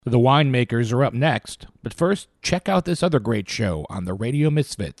The Winemakers are up next, but first, check out this other great show on the Radio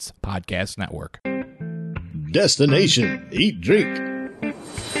Misfits Podcast Network. Destination Eat Drink.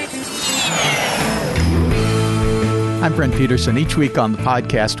 I'm Brent Peterson. Each week on the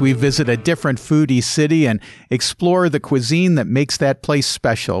podcast, we visit a different foodie city and explore the cuisine that makes that place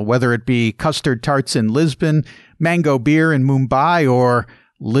special, whether it be custard tarts in Lisbon, mango beer in Mumbai, or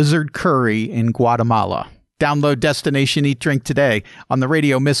lizard curry in Guatemala. Download Destination Eat Drink today on the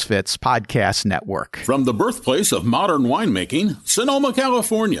Radio Misfits Podcast Network. From the birthplace of modern winemaking, Sonoma,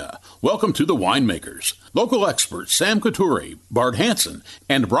 California, welcome to the Winemakers. Local experts Sam Couturi, Bart Hansen,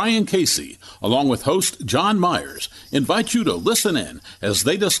 and Brian Casey, along with host John Myers, invite you to listen in as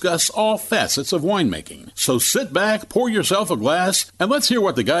they discuss all facets of winemaking. So sit back, pour yourself a glass, and let's hear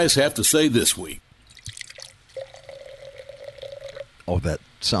what the guys have to say this week. Oh, that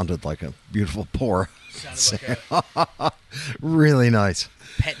sounded like a beautiful pour. Sounded like really nice.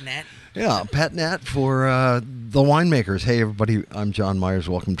 Pet nat. Yeah, pet nat for the Winemakers. Hey, everybody, I'm John Myers.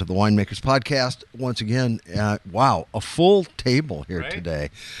 Welcome to the Winemakers Podcast. Once again, wow, a full table here today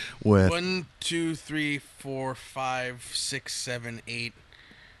with 1, 2, 3, 4, 5, 6, 7, 8.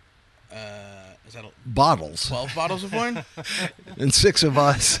 Is that bottles. 12 bottles of wine? And 6 of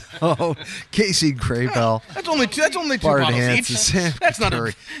us. Oh, Casey Greybehl. That's only two Bart bottles Hansen, each. Sam That's not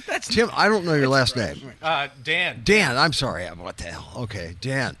Couturi. That's Tim, I don't know your last name. Dan. Dan, I'm sorry. What the hell? Okay,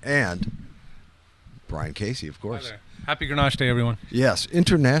 Dan. And Brian Casey, of course. Happy Grenache Day, everyone. Yes,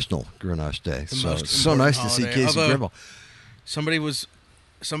 International Grenache Day. So it's so nice to see Casey Greybehl. Somebody was.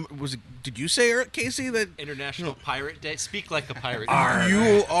 Did you say, Casey, that International Pirate Day? Speak like a pirate.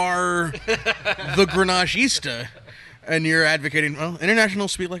 You are the Grenachista, and you're advocating, well, International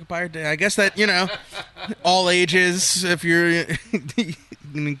Speak Like a Pirate Day. I guess that, all ages, if you're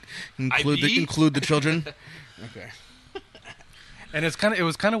include the children. Okay. And it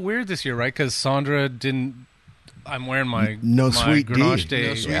was kind of weird this year, right? Because Sandra didn't. I'm wearing my Sweet Grenache D. Day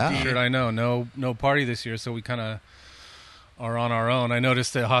No Sweet D. shirt. I know, no party this year, so we kind of are on our own. I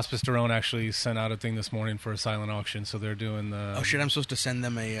noticed that Hospice de Rhone actually sent out a thing this morning for a silent auction, so they're doing the... Oh, shit, I'm supposed to send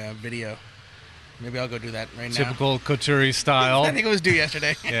them a video. Maybe I'll go do that right now. Typical Couturi style. I think it was due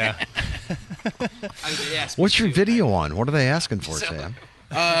yesterday. Yeah. What's your video on? What are they asking for, Sam?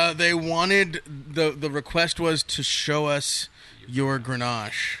 They wanted... The request was to show us your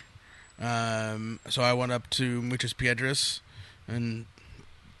Grenache. So I went up to Muchas Piedras and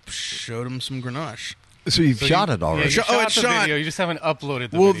showed him some Grenache. So you've shot it already. Yeah, It's the shot. video. You just haven't uploaded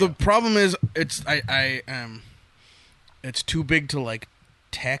the Well, video. the problem is it's too big to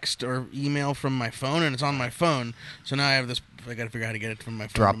text or email from my phone, and it's on my phone. So now I have this. I got to figure out how to get it from my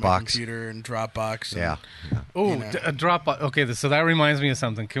phone to my Dropbox. computer and Dropbox. Yeah. Oh, a Dropbox. Okay, so that reminds me of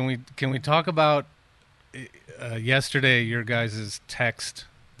something. Can we talk about yesterday? Your guys' text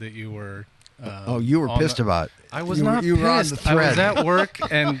that you were. You were pissed about. I was you not you pissed. Were on the thread. I was at work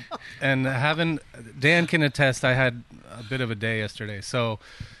and having Dan can attest. I had a bit of a day yesterday, so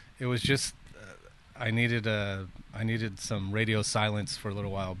it was just I needed some radio silence for a little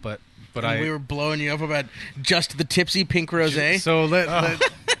while. But we were blowing you up about just the tipsy pink rosé. So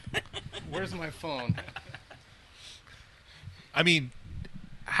where's my phone? I mean,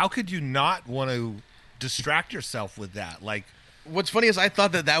 how could you not want to distract yourself with that? What's funny is I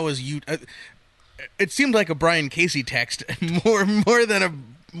thought that was you. It seemed like a Brian Casey text more than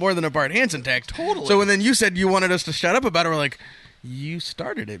a Bart Hansen text. Totally. So when then you said you wanted us to shut up about it, we're like, you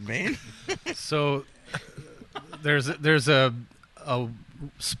started it, man. So there's a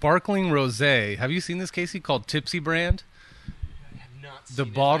sparkling rosé. Have you seen this, Casey? Called Tipsy Brand. I have not seen The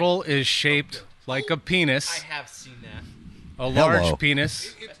bottle is shaped like a penis. I have seen that. A large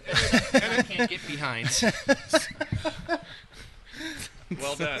penis. I can't get behind.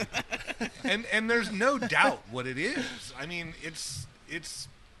 Well done. and there's no doubt what it is. I mean, it's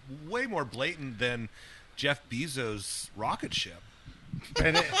way more blatant than Jeff Bezos' rocket ship.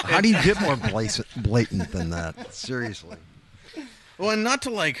 How do you get more blatant than that? Seriously. Well, and not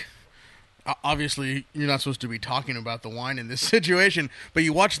to obviously you're not supposed to be talking about the wine in this situation, but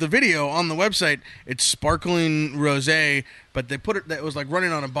you watch the video on the website. It's sparkling rosé, but they put it that was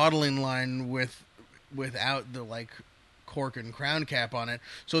running on a bottling line without the cork and crown cap on it,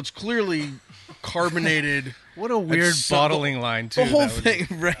 so it's clearly carbonated. What a weird bottling line, too. The whole thing,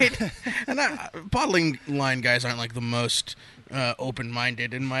 right? And bottling line guys aren't the most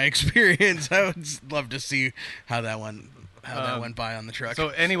open-minded in my experience. I would love to see how that went by on the truck. So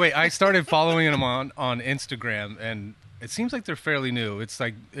anyway, I started following them on Instagram, and it seems like they're fairly new. It's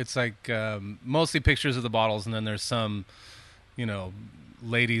like mostly pictures of the bottles, and then there's some,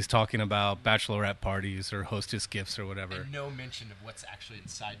 ladies talking about bachelorette parties or hostess gifts or whatever. And no mention of what's actually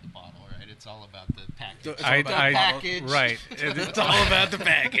inside the bottle, right? It's all about the package. It's all about the package. Right. It's all about the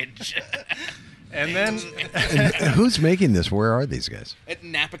package. And then And who's making this? Where are these guys? At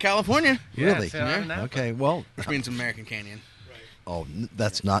Napa, California, Really? it's out of Napa. Okay. Well, which means American Canyon.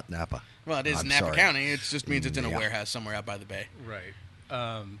 that's not Napa. Well, it is I'm Napa sorry. County. It just means it's in a Yeah. warehouse somewhere out by the bay. Right.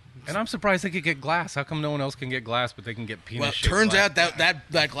 And I'm surprised they could get glass. How come no one else can get glass, but they can get penis? Well, it turns glass? out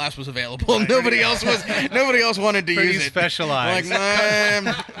that glass was available. Nobody else wanted to Pretty use it. specialized. Like,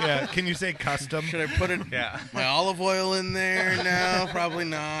 Yeah, can you say custom? should I put it? Yeah. My olive oil in there? No, probably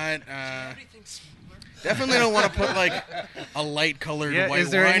not. Definitely don't want to put like a light colored Yeah, white is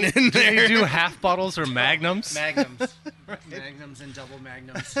there wine any, in do there. you do half bottles or magnums? Magnums. Magnums and double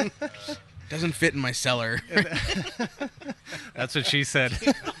magnums. Doesn't fit in my cellar. That's what she said.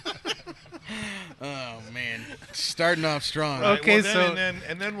 Oh man, starting off strong. Okay, Well, so-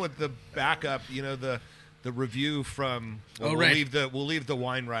 and then with the backup, the review from Oh, we'll right. leave the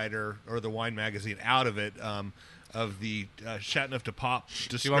Wine Writer or the Wine Magazine out of it of the Chateauneuf de Pop.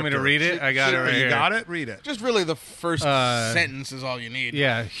 Do you want me to read it? I got it right You here. got it. Read it. Just really the first sentence is all you need.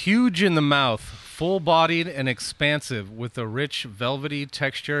 Yeah, huge in the mouth, full-bodied and expansive, with a rich, velvety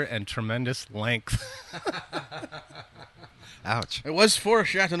texture and tremendous length. Ouch. It was for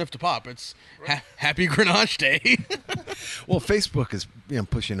Chateauneuf de Pop. It's Happy Grenache Day. Well, Facebook is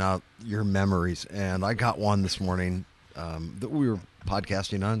pushing out your memories, and I got one this morning that we were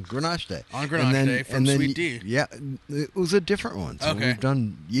podcasting on Grenache Day. On Grenache Day from Sweet D. Yeah, it was a different one. So Okay. we've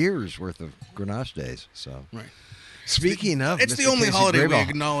done years worth of Grenache Days. So Right. speaking of, It's the Mr. only Casey holiday we Greybehl,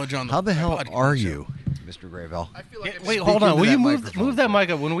 acknowledge on the how the hell podcast are show. you, Mr. Greybehl? Wait, hold on. to Will that you move microphone. that mic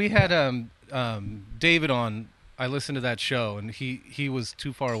up? When we had David on, I listened to that show, and he was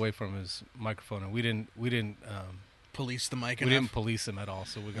too far away from his microphone, and we didn't Police the mic we enough. didn't police him at all.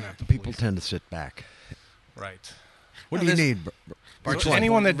 So we're gonna have to People police tend to sit back. him. Right. What No, do you there's- need? Bart, So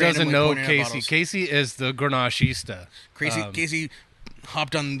anyone that doesn't randomly know pointing at Casey, bottles. Casey is the Grenachista. Casey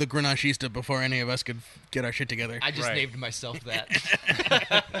hopped on the Grenachista before any of us could get our shit together. I just Right. named myself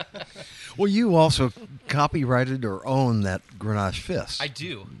that. Well, you also copyrighted or own that Grenache Fist. I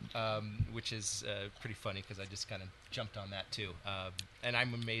do, which is pretty funny because I just kind of jumped on that too. And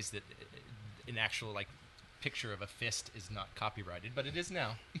I'm amazed that an actual picture of a fist is not copyrighted, but it is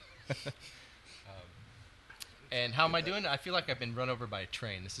now. And how am I doing? I feel like I've been run over by a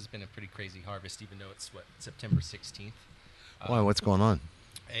train. This has been a pretty crazy harvest, even though it's September 16th. Why? What's going on?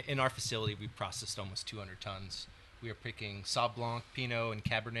 In our facility, we processed almost 200 tons. We are picking Sauv Blanc, Pinot, and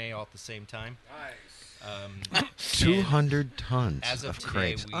Cabernet all at the same time. Nice. 200 tons As of of today,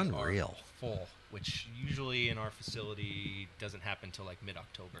 crepes. we Unreal. are full, which usually in our facility doesn't happen until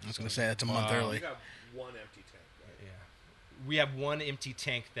mid-October. I was going to say that's a month early. got one empty tank. Yeah. We have one empty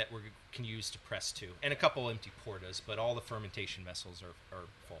tank that we can use to press to, and a couple empty portas, but all the fermentation vessels are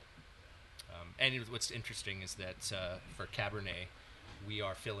full. What's interesting is that for Cabernet, we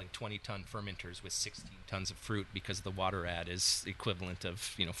are filling 20-ton fermenters with 16 tons of fruit because the water add is equivalent of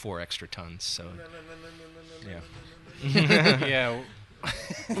 4 extra tons. So, yeah. Yeah.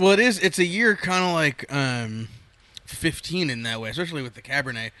 Well, it's a year kind of like 15 in that way, especially with the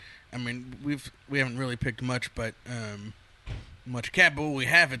Cabernet. I mean, we haven't really picked much, but much Cab. But what we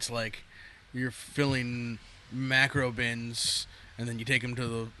have, it's like you're filling macro bins, and then you take them to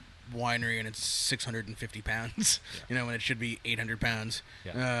the winery, and it's 650 pounds. When it should be 800 pounds.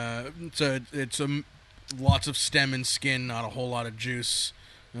 Yeah. So it's lots of stem and skin, not a whole lot of juice.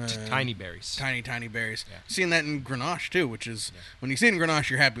 Just tiny berries. Tiny berries. Yeah. Seeing that in Grenache too, which is when you see it in Grenache,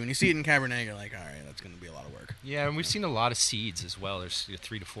 you're happy. When you see it in Cabernet, you're like, all right, that's going to be a lot of work. Yeah, and we've seen a lot of seeds as well. There's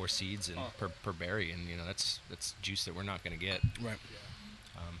 3 to 4 seeds per berry, and that's juice that we're not going to get. Right.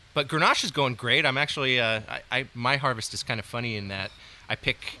 But Grenache is going great. I'm actually my harvest is kind of funny in that I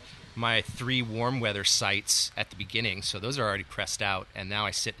pick my 3 warm weather sites at the beginning, so those are already pressed out, and now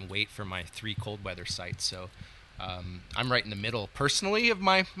I sit and wait for my 3 cold weather sites. So I'm right in the middle personally of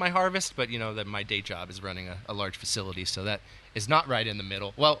my harvest, but that my day job is running a large facility, so that is not right in the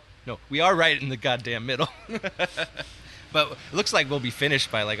middle. Well, no, we are right in the goddamn middle. But it looks like we'll be finished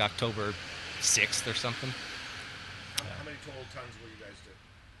by October 6th or something. How many total tons will you guys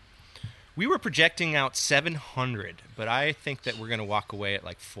do? We were projecting out 700, but I think that we're going to walk away at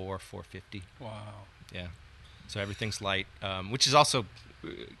 450. Wow. Yeah. So everything's light, which is also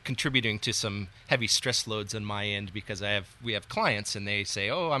contributing to some heavy stress loads on my end because we have clients and they say,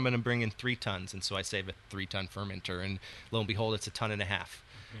 oh, I'm going to bring in 3 tons. And so I save a 3-ton fermenter, and lo and behold, it's 1.5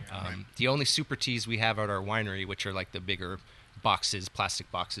 tons. The only super teas we have at our winery, which are the bigger boxes,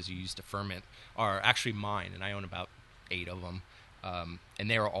 plastic boxes you use to ferment, are actually mine, and I own about 8 of them. and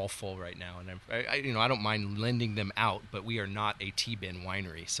they are all full right now. And I don't mind lending them out, but we are not a T-bin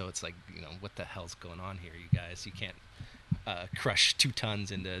winery, so it's like, what the hell's going on here, you guys? You can't crush 2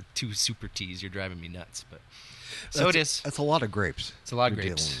 tons into 2 super Ts. You're driving me nuts. But so it is. That's a lot of grapes. It's a lot of you're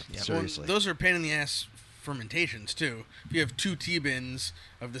grapes. dealing with. Yeah. Seriously. Well, those are pain in the ass fermentations too. If you have 2 T-bins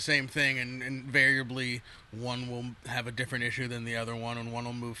of the same thing, and invariably one will have a different issue than the other one, and one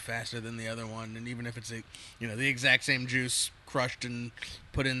will move faster than the other one, and even if it's the exact same juice crushed and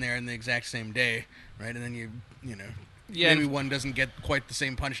put in there in the exact same day, right? And then maybe one doesn't get quite the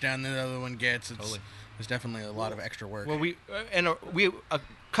same punch down that the other one gets. There's definitely a lot of extra work. Well, we a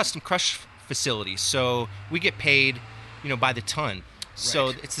custom crush facility, so we get paid, by the ton. So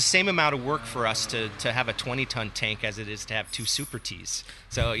it's the same amount of work for us to have a 20-ton tank as it is to have 2 super Ts.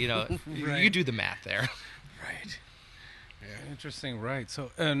 So you do the math there. Right. Yeah. Interesting. Right.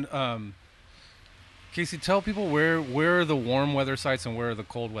 So and Casey, tell people where are the warm weather sites and where are the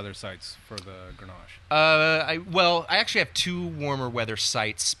cold weather sites for the Grenache? I actually have 2 warmer weather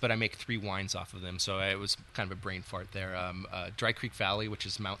sites, but I make 3 wines off of them, so it was kind of a brain fart there. Dry Creek Valley, which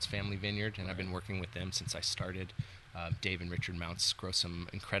is Mount's family vineyard, and I've been working with them since I started. Dave and Richard Mounts grow some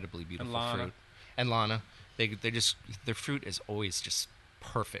incredibly beautiful fruit. And Lana. Their fruit is always just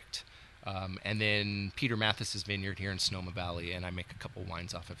perfect. And then Peter Mathis's vineyard here in Sonoma Valley, and I make a couple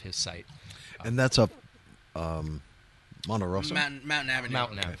wines off of his site. And that's up Monte Rosa? Mountain Avenue.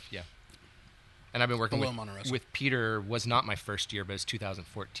 Mountain Ave, yeah. And I've been working Below Monte Rosa. with Peter. Was not my first year, but it was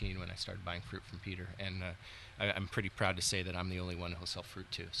 2014 when I started buying fruit from Peter. And I'm pretty proud to say that I'm the only one who'll sell fruit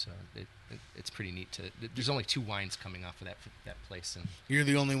too. So it's pretty neat to. There's only 2 wines coming off of that place, and you're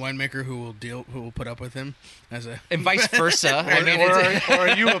the only winemaker who will put up with him as a and vice versa. Or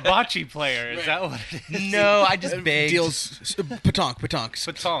are you a bocce player? Is that what it is? No, I just begged. Deals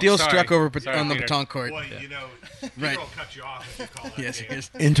Pétanque, Deals sorry. struck over Sorry, on the Peter. pétanque court. Well, Right. will cut you off if you call that Yes, game.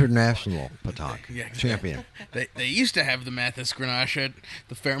 yes. International Pétanque Yeah, exactly. champion. They used to have the Mathis Grenache at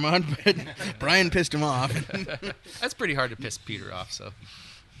the Fairmont, but Brian pissed him off. That's pretty hard to piss Peter off. So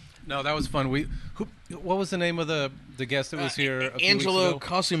No, that was fun. What was the name of the guest that was here? A few Angelo weeks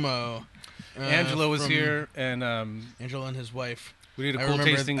ago? Cosimo. Angelo was from here, and Angelo and his wife. we did a I cool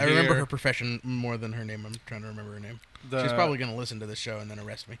remember, tasting I remember beer. her profession more than her name. I'm trying to remember her name. The- She's probably going to listen to this show and then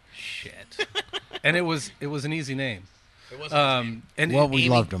arrest me. Shit. And it was an easy name. It wasn't. And Well, we Amy,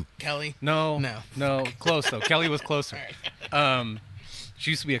 loved him. Kelly. no, close though. Kelly was closer. She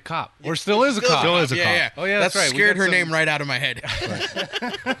used to be a cop, or still is a cop. Still is a yeah, cop. Yeah. Oh, yeah, that's that right. We scared got her some- name right out of my head.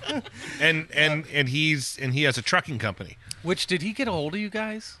 And he has a trucking company. Which did he get a hold of you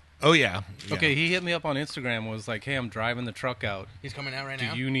guys? Oh yeah. Okay, he hit me up on Instagram. Was like, "Hey, I'm driving the truck out. He's coming out right Do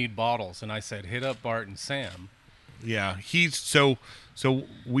now. you need bottles?" And I said, "Hit up Bart and Sam." Yeah, he's so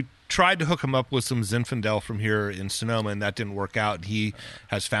we tried to hook him up with some Zinfandel from here in Sonoma, and that didn't work out. He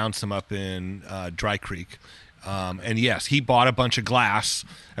has found some up in Dry Creek. And yes, he bought a bunch of glass.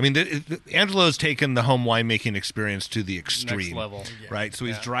 I mean, Angelo's taken the home winemaking experience to the extreme. Next level. Right? So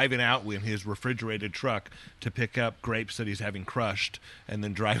he's Yeah. driving out in his refrigerated truck to pick up grapes that he's having crushed, and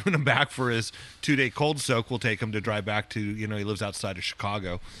then driving them back for his 2-day cold soak will take him to drive back to, he lives outside of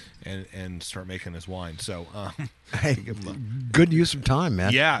Chicago, and start making his wine. So, Hey, good use of time,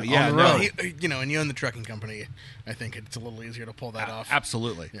 man. Yeah, On yeah, the no. road. And you own the trucking company. I think it's a little easier to pull that off.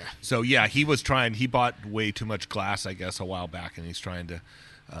 Absolutely. Yeah. So yeah, he bought way too much glass, I guess, a while back, and he's trying to.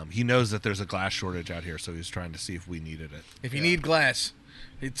 He knows that there's a glass shortage out here, so he's trying to see if we needed it. If you need glass,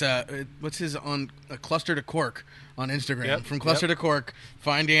 it's what's his on Cluster to Cork on Instagram. Yep, From Cluster to Cork,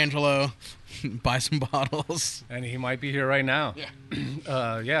 find Angelo, buy some bottles. And he might be here right now.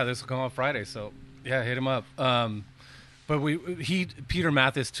 Yeah. This will come out Friday, so yeah, hit him up. But Peter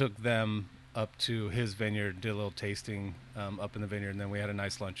Mathis took them up to his vineyard, did a little tasting up in the vineyard, and then we had a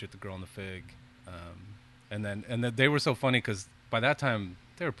nice lunch at the Girl and the Fig. And then they were so funny because by that time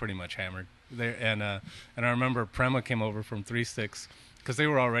they were pretty much hammered. And I remember Prema came over from 3 Sticks because they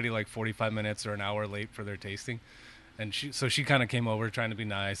were already like 45 minutes or an hour late for their tasting. And she kind of came over trying to be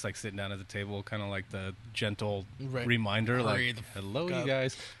nice, like sitting down at the table, kind of like the gentle Right. reminder, Hurry like, the hello, fuck you up.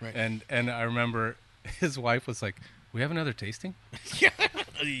 guys. Right. And I remember his wife was like, we have another tasting?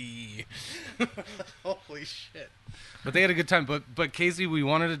 Holy shit. But they had a good time. But Casey, we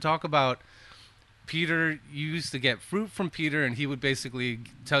wanted to talk about Peter. You used to get fruit from Peter, and he would basically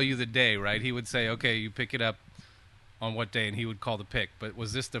tell you the day, right? He would say, okay, you pick it up on what day, and he would call the pick. But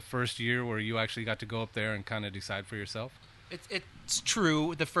was this the first year where you actually got to go up there and kind of decide for yourself? It's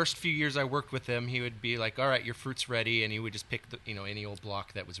true. The first few years I worked with him, he would be like, "All right, your fruit's ready," and he would just pick any old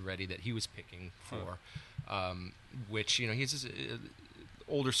block that was ready that he was picking for. Which he's just,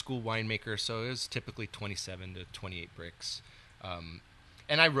 older school winemaker, so it was typically 27 to 28 bricks.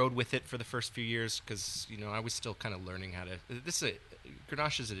 And I rode with it for the first few years because I was still kind of learning how to.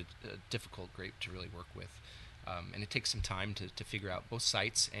 Grenache is a difficult grape to really work with, and it takes some time to figure out both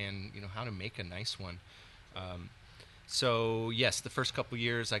sites and how to make a nice one. So yes, the first couple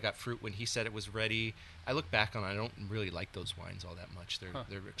years I got fruit when he said it was ready. I look back on it, I don't really like those wines all that much.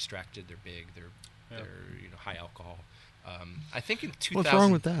 They're extracted, they're big, they're high alcohol. I think in 2000. What's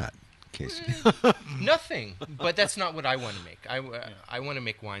wrong with that, Casey? Nothing, but that's not what I want to make. I want to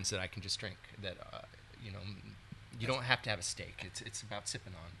make wines that I can just drink. That you don't have to have a steak. It's about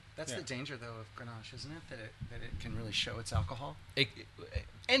sipping on. That's the danger, though, of Grenache, isn't it? That it can really show its alcohol.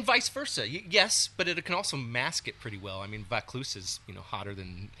 And vice versa. Yes, but it can also mask it pretty well. I mean, Vaucluse is hotter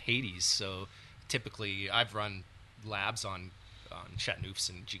than Hades, so typically I've run labs on Chateauneufs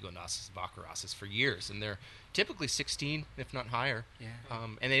and Gigondas, Vaquerasses for years, and they're typically 16, if not higher. Yeah.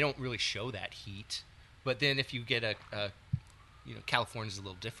 And they don't really show that heat. But then if you get California's a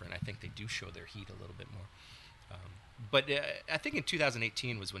little different. I think they do show their heat a little bit more. But I think in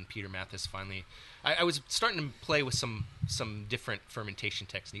 2018 was when Peter Mathis finally. I was starting to play with some different fermentation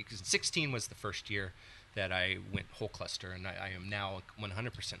techniques. 16 was the first year that I went whole cluster, and I am now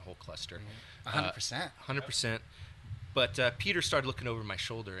 100% whole cluster. 100%. 100%. But Peter started looking over my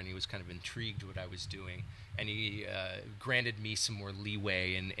shoulder, and he was kind of intrigued what I was doing, and he granted me some more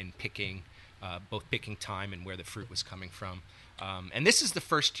leeway in picking, both picking time and where the fruit was coming from. And this is the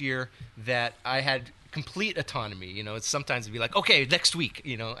first year that I had complete autonomy. It's sometimes it'd be like, okay, next week,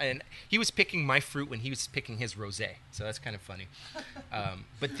 and he was picking my fruit when he was picking his rosé. So that's kind of funny.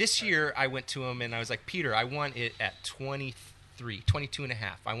 But this year I went to him and I was like, Peter, I want it at 22 and a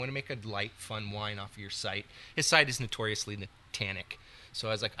half. I want to make a light, fun wine off of your site. His site is notoriously tannic. So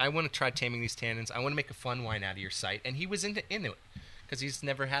I was like, I want to try taming these tannins. I want to make a fun wine out of your site. And he was into it because he's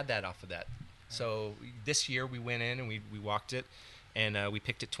never had that off of that. So this year we went in and we walked it, and we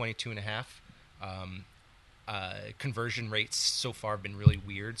picked it 22 and a half. Conversion rates so far have been really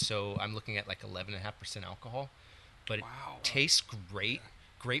weird, so I'm looking at like 11.5% alcohol, but it tastes great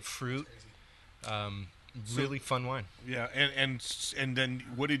fruit, really fun wine. Yeah, and then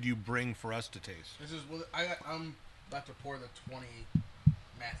what did you bring for us to taste? I'm about to pour the 20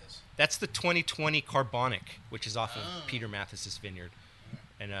 Mathis. That's the 2020 Carbonic, which is off of Peter Mathis's vineyard,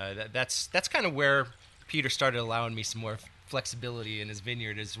 and that's kind of where Peter started allowing me some more flexibility in his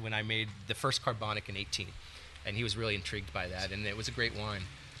vineyard. Is when I made the first Carbonic in 18, and he was really intrigued by that, and it was a great wine.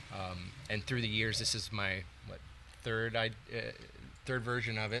 And through the years, this is my third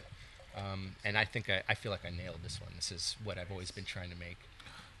version of it, and I think I feel like I nailed this one. This is what I've always been trying to make.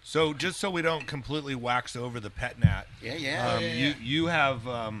 So just so we don't completely wax over the pet nat, you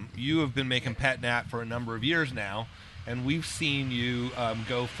have been making pet nat for a number of years now, and we've seen you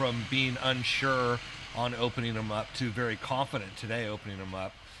go from being unsure on opening them up to very confident today opening them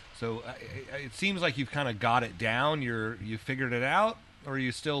up. So it seems like you've kind of got it down. You figured it out, or are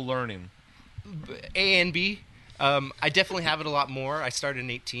you still learning? A and B. I definitely have it a lot more. I started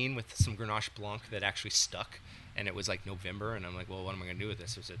in 18 with some Grenache Blanc that actually stuck, and it was like November, and I'm like, well, what am I going to do with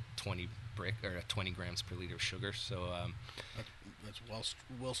this? It was a 20 grams per liter of sugar, so that's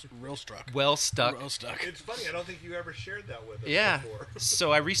real stuck. Well stuck. It's funny. I don't think you ever shared that with us before.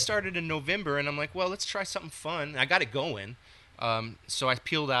 So I restarted in November, and I'm like, well, let's try something fun. I got it going. So I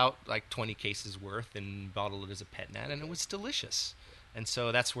peeled out like 20 cases worth and bottled it as a pet nat, and it was delicious. And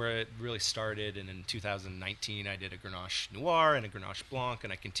so that's where it really started. And in 2019, I did a Grenache Noir and a Grenache Blanc,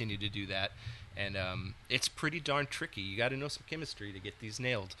 and I continued to do that. And it's pretty darn tricky. You got to know some chemistry to get these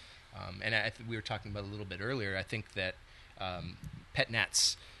nailed. And we were talking about a little bit earlier. I think that pet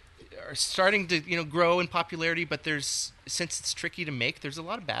nats are starting to grow in popularity, but since it's tricky to make, there's a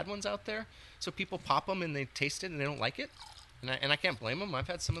lot of bad ones out there. So people pop them and they taste it and they don't like it. And I can't blame them. I've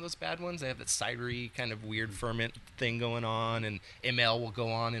had some of those bad ones. They have that cidery kind of weird ferment thing going on, and ML will go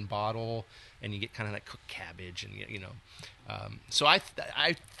on in bottle, and you get kind of that cooked cabbage, and So I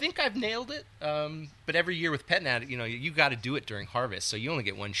think I've nailed it. But every year with pet nat, you got to do it during harvest, so you only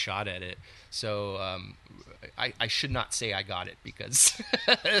get one shot at it. So I should not say I got it, because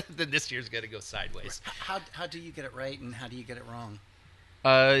then this year's got to go sideways. How do you get it right, and how do you get it wrong?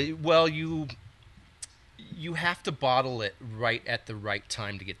 Well, you have to bottle it right at the right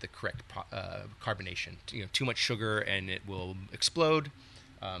time to get the correct carbonation. Too much sugar and it will explode.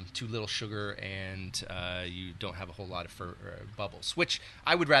 Too little sugar and you don't have a whole lot of bubbles. Which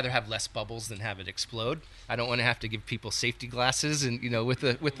I would rather have less bubbles than have it explode. I don't want to have to give people safety glasses and with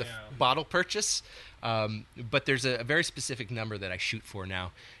the bottle purchase. But there's a very specific number that I shoot for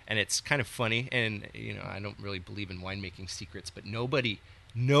now, and it's kind of funny. And I don't really believe in winemaking secrets, but nobody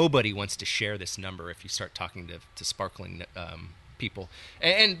Nobody wants to share this number if you start talking to sparkling people.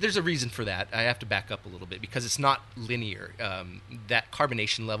 And there's a reason for that. I have to back up a little bit because it's not linear. That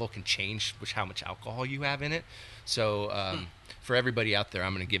carbonation level can change how much alcohol you have in it. So for everybody out there,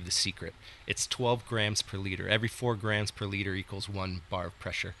 I'm going to give the secret. It's 12 grams per liter. Every 4 grams per liter equals 1 bar of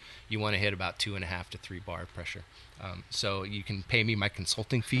pressure. You want to hit about 2.5 to 3 bar of pressure. So you can pay me my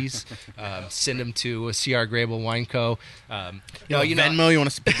consulting fees. Send them to CR Greybehl Wine Co. Venmo, you want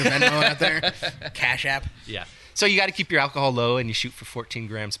to spit the Venmo out there? Cash App. Yeah. So you got to keep your alcohol low, and you shoot for 14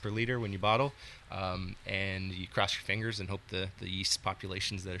 grams per liter when you bottle. And you cross your fingers and hope the yeast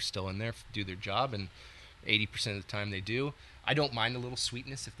populations that are still in there do their job. And 80% of the time they do. I don't mind a little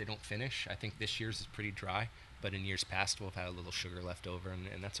sweetness if they don't finish. I think this year's is pretty dry, but in years past we'll have had a little sugar left over,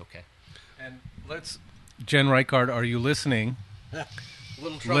 and that's okay. And Jen Reichard, are you listening?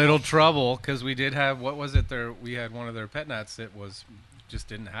 Little trouble. Because we did have, what was it there? We had one of their pet nats that just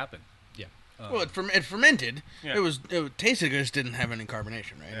didn't happen. Yeah. Well, it fermented. Yeah. It tasted good, it just didn't have any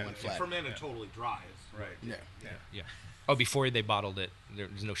carbonation, right? Yeah. It went flat. fermented totally dry. Right. Yeah. Oh, before they bottled it, there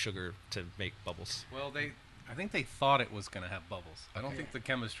was no sugar to make bubbles. Well, I think they thought it was going to have bubbles. I don't think the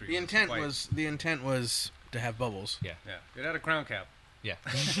chemistry. The intent was to have bubbles. Yeah. It had a crown cap. Yeah.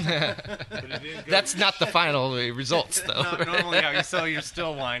 That's not the final results, though. No, normally how you sell your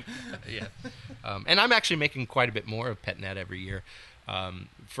still wine. Yeah. And I'm actually making quite a bit more of PetNat every year.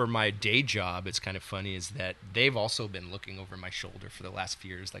 For my day job, it's kind of funny is that they've also been looking over my shoulder for the last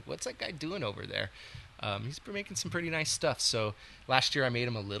few years. Like, what's that guy doing over there? He's been making some pretty nice stuff. So last year I made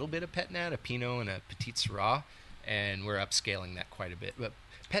him a little bit of PetNat, a Pinot and a Petite Syrah, and we're upscaling that quite a bit. But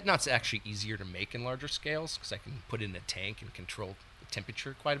PetNat's actually easier to make in larger scales because I can put it in a tank and control the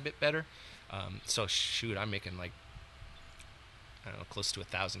temperature quite a bit better. So shoot, I'm making like, I don't know, close to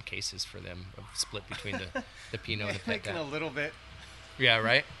 1,000 cases for them, split between the Pinot and the Making a PetNat. little bit. Yeah,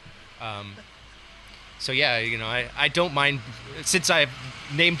 right? So yeah, I don't mind. Since I've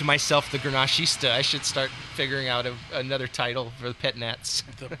named myself the Grenachista, I should start figuring out another title for the pet nats.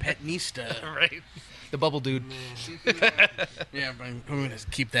 The Petnista. Right. The bubble dude. Yeah, but I'm going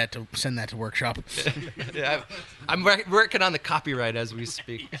to send that to workshop. Yeah, I'm working on the copyright as we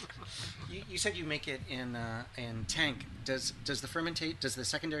speak. You said you make it in tank. Does the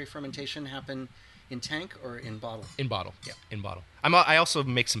secondary fermentation happen in tank or in bottle? In bottle. Yeah, in bottle. I also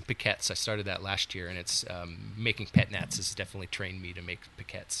make some piquettes. I started that last year, and it's making pet nats has definitely trained me to make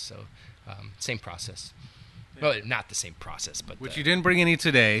piquettes. So same process. Well, not the same process, but Which you didn't bring any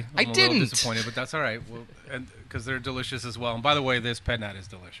today. I I'm a little didn't. disappointed, but that's all right. Well, because they're delicious as well. And by the way, this pet nat is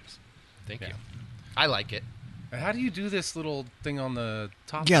delicious. Thank you. I like it. And how do you do this little thing on the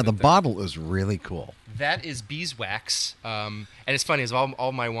top? Yeah, of the it there? bottle is really cool. That is beeswax, and it's funny. Is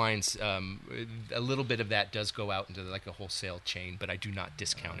all my wines, a little bit of that does go out into like a wholesale chain, but I do not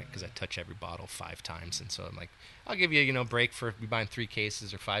discount it because I touch every bottle 5 times, and so I'm like, I'll give you a break for you buying 3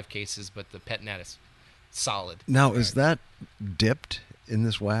 cases or 5 cases, but the pet nat is solid. Now, is that dipped in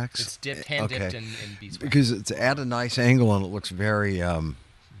this wax? It's dipped, hand dipped in beeswax. Because it's at a nice angle and it looks very,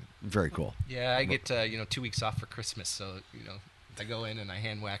 very cool. Yeah, I get 2 weeks off for Christmas, so I go in and I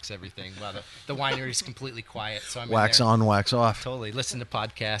hand wax everything while the winery is completely quiet. So I'm Wax in there, on, wax off. totally listen to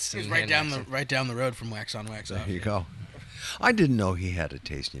podcasts. He's And right hand down the road from wax on, wax off. There you go. I didn't know he had a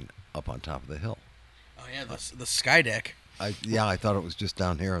tasting up on top of the hill. Oh yeah, the sky deck. I thought it was just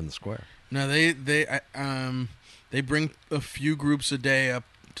down here in the square. No, they bring a few groups a day up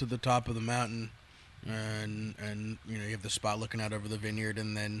to the top of the mountain, and you have the spot looking out over the vineyard,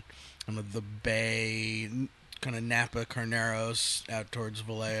 and then the bay, kind of Napa, Carneros, out towards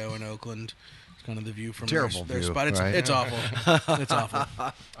Vallejo and Oakland. It's kind of the view from Terrible their view, spot. It's right? it's awful. It's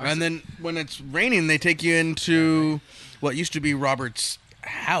awful. And then when it's raining, they take you into what used to be Robert's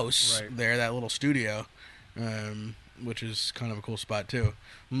house there, that little studio. Which is kind of a cool spot too.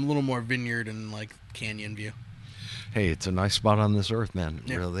 A little more vineyard and like canyon view. Hey, it's a nice spot on this earth, man.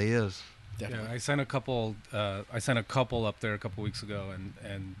 It really is. Definitely. Yeah, I sent a couple up there a couple weeks ago,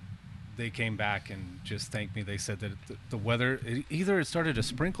 and they came back and just thanked me. They said that the weather either it started to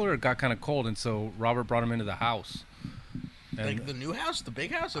sprinkle or it got kind of cold, and so Robert brought them into the house. And Like the new house, the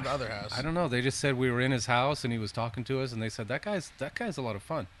big house, or the other house? I don't know. They just said we were in his house and he was talking to us, and they said that guy's a lot of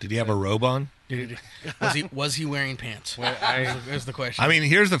fun. Did he have a robe on? Was he wearing pants? Well, There's the question. I mean,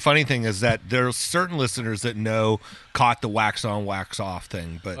 here's the funny thing is that there's certain listeners that caught the wax on, wax off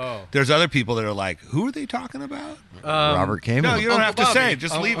thing, but there's other people that are like, who are they talking about? Robert came No, in. you don't have to Bobby. say it.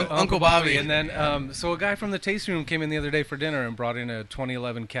 Just leave it. Uncle Bobby. And then, so a guy from the tasting room came in the other day for dinner and brought in a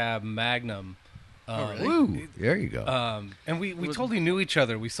 2011 Cab Magnum. Ooh, there you go. And we totally knew each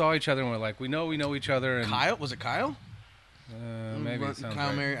other. We saw each other and we're like, we know each other. And Kyle? Was it Kyle? Maybe it sounds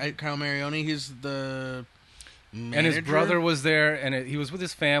Kyle, right. Kyle Marioni. He's the manager. And his brother was there, and he was with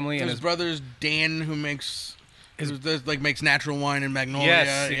his family. And his brother's Dan, who makes makes natural wine in Magnolia.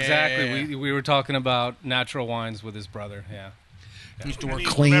 Yes, exactly. Yeah. We were talking about natural wines with his brother. Yeah. He used to work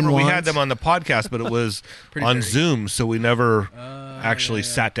Clean Remember, we wines? had them on the podcast, but it was on dirty. Zoom, so we never actually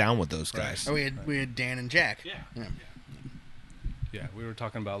sat down with those guys. Oh, we had Dan and Jack. Yeah, we were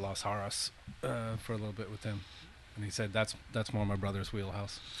talking about Las Haras for a little bit with him, and he said that's more my brother's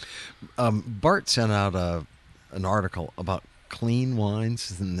wheelhouse. Bart sent out an article about clean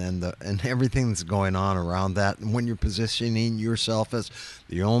wines and everything that's going on around that. And when you're positioning yourself as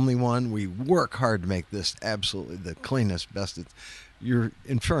the only one, we work hard to make this absolutely the cleanest, best. You're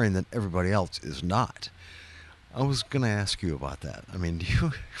inferring that everybody else is not. I was going to ask you about that. I mean,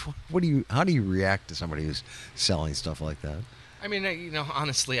 how do you react to somebody who's selling stuff like that? I mean,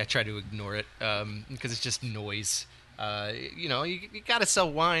 honestly, I try to ignore it because it's just noise. You got to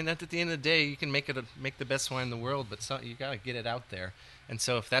sell wine. At the end of the day, you can make the best wine in the world, but you got to get it out there. And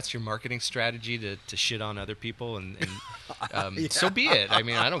so, if that's your marketing strategy to shit on other people, and so be it. I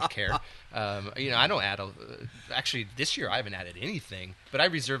mean, I don't care. I don't add. Actually, this year I haven't added anything, but I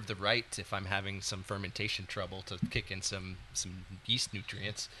reserve the right if I'm having some fermentation trouble to kick in some yeast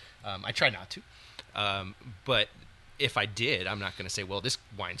nutrients. I try not to, but if I did, I'm not going to say, well, this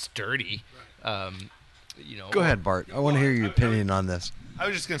wine's dirty. Go ahead, Bart. I want to hear your opinion on this. I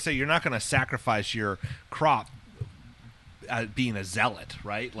was just going to say, you're not going to sacrifice your crop being a zealot,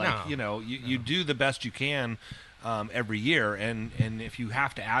 right? Like, No. You do the best you can every year, and if you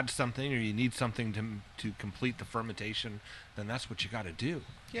have to add something or you need something to complete the fermentation, then that's what you got to do.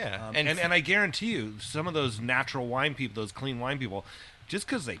 Yeah, and I guarantee you, some of those natural wine people, those clean wine people, just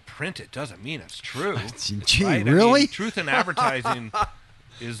because they print it doesn't mean it's true. Gee, right? really? I mean, truth in advertising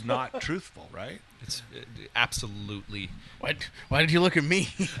is not truthful, right? It's absolutely. Why did you look at me?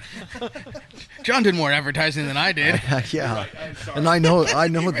 John did more advertising than I did. Yeah, and I know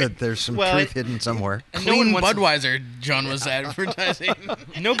that there's some truth hidden somewhere. And Clean Budweiser, John was advertising.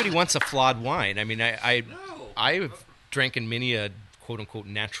 Nobody wants a flawed wine. I mean, I've drank in many quote-unquote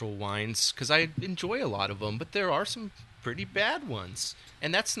natural wines because I enjoy a lot of them, but there are some pretty bad ones.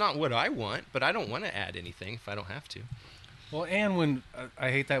 And that's not what I want, but I don't want to add anything if I don't have to. Well, and when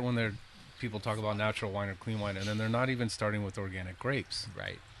I hate that when people talk about natural wine or clean wine, and then they're not even starting with organic grapes.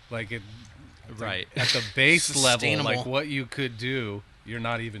 Right. Like it. Right. At the base level, Sustainable. like what you could do, you're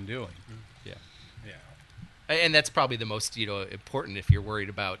not even doing. Yeah. Yeah. And that's probably the most important if you're worried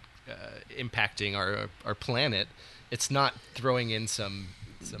about impacting our planet. It's not throwing in some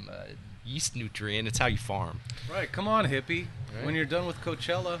yeast nutrient. It's how you farm. Right. Come on, hippie. Right. When you're done with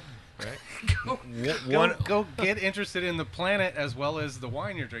Coachella, Right. go get interested in the planet as well as the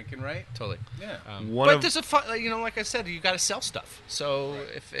wine you're drinking. Right. Totally. Yeah. But there's like I said, you got to sell stuff. So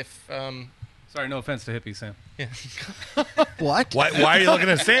if Sorry, no offense to hippies, Sam. yeah. What? Why are you looking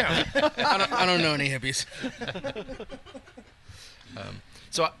at Sam? I don't know any hippies.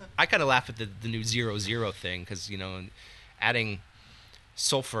 So I kind of laugh at the new 0-0 thing because adding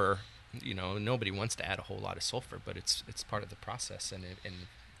sulfur, nobody wants to add a whole lot of sulfur, but it's part of the process. And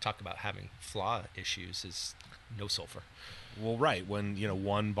talk about having flaw issues is no sulfur. Well, right. When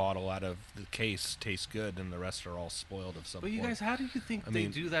one bottle out of the case tastes good, and the rest are all spoiled of some. But you point. guys, how do you think I they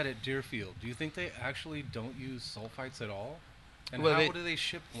mean- do that at Deerfield? Do you think they actually don't use sulfites at all? And Well, how they- do they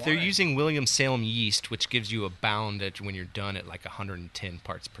ship wine? They're using Williams-Salem yeast, which gives you a bound when you're done at like 110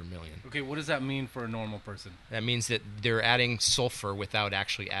 parts per million. Okay, what does that mean for a normal person? That means that they're adding sulfur without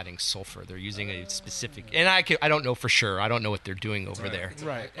actually adding sulfur. They're using a specific, and I don't know for sure. I don't know what they're doing over there.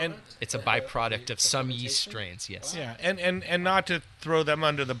 Right, and It's a byproduct of some yeast strains. Yes. yeah, and not to throw them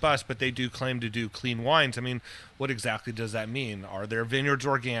under the bus, but they do claim to do clean wines. I mean, what exactly does that mean? Are their vineyards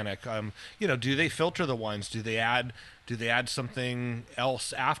organic? Do they filter the wines? Do they add something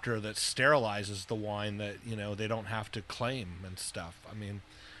else after that sterilizes the wine that they don't have to claim and stuff? I mean,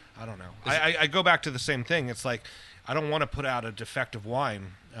 I don't know. I go back to the same thing. It's like I don't want to put out a defective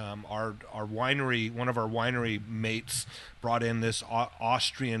wine. Our winery, one of our winery mates, brought in this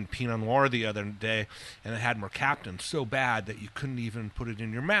Austrian Pinot Noir the other day, and it had mercaptan so bad that you couldn't even put it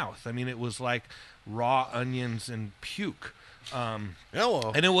in your mouth. I mean, it was like raw onions and puke.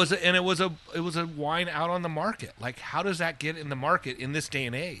 Hello. And it was a wine out on the market. Like, how does that get in the market in this day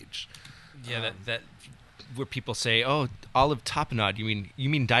and age? Yeah, that where people say, "Oh, olive tapenade." You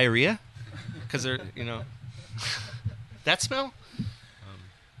mean diarrhea? Because they're that smell.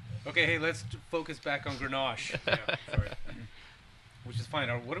 Okay, hey, let's focus back on Grenache. Yeah, sorry. Which is fine.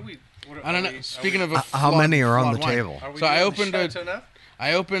 What are we? I don't know. Speaking of how many are on the flawed wine. table? Are we So I doing opened the a- Chateauneuf?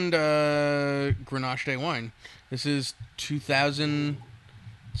 I opened Grenachista wine. This is 2000.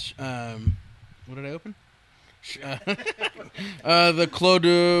 What did I open? The Clos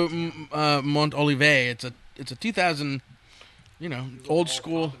de Mont Olivet. It's a 2000. Old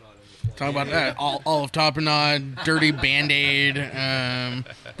school. Talk about that. Olive Tapenade, dirty Band-Aid.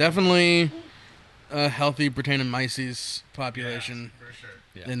 Definitely a healthy Brettanomyces population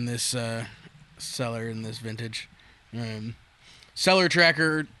in this cellar, in this vintage. Cellar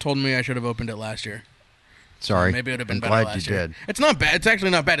Tracker told me I should have opened it last year. Sorry. Maybe it would have been I'm better glad last you year. did. It's not bad. It's actually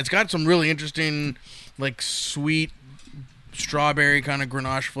not bad. It's got some really interesting, like, sweet strawberry kind of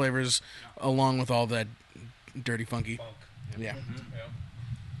Grenache flavors along with all that dirty, funky. Yeah.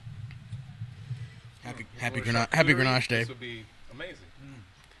 Happy Grenache Day. This would be amazing.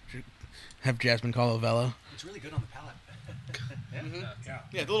 Have Jasmine call it Velo. It's really good on the palate. Yeah,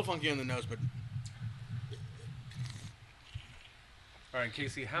 it's a little funky on the nose, but All right,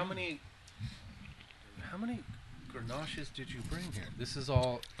 Casey, how many Grenaches did you bring here? This is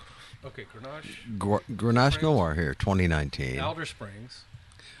all okay. Grenache, Grenache Noir here, 2019. Alder Springs,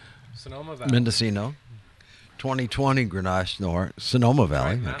 Sonoma Valley, Mendocino, 2020 Grenache Noir, Sonoma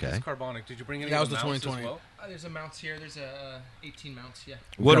Valley. Right, Okay. Mathis Carbonic. Did you bring any That of was the mounts 2020. as well? There's a mounts here. There's 18 mounts. Yeah.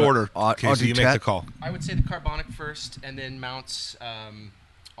 What Gonna- order? Casey, you make the Auditet? call. I would say the carbonic first, and then mounts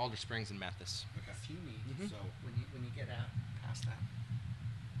Alder Springs and Mathis. If you need, so when you get out past that.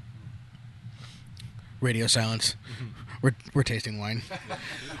 radio silence. We're tasting wine.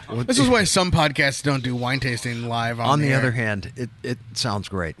 This is why some podcasts don't do wine tasting live on On the air. other hand, it sounds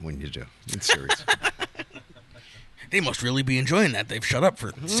great when you do. It's serious. They must really be enjoying that. They've shut up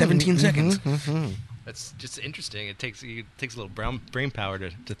for 17 seconds. That's just interesting. It takes a little brain power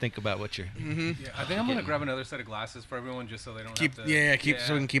to think about what you're. Yeah, I think I'm gonna grab another set of glasses for everyone, just so they don't Keep have to.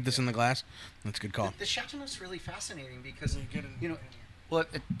 so we can keep this in the glass. That's a good call. The Chateauneuf's really fascinating because well,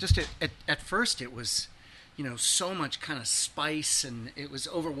 at first it was, so much kind of spice and it was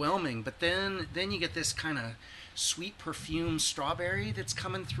overwhelming. But then you get this kind of sweet perfume strawberry that's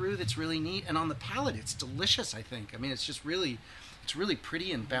coming through that's really neat, and on the palate it's delicious. I think. I mean, it's just really, it's really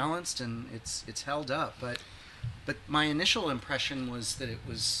pretty and balanced, and it's held up. But my initial impression was that it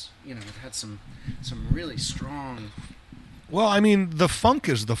was, it had some really strong. Well, I mean, the funk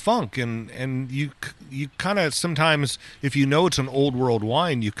is the funk, and you kind of sometimes, if you know it's an old world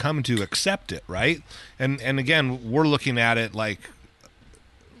wine, you come to accept it, right? And again, we're looking at it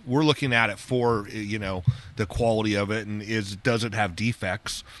for the quality of it, and does it have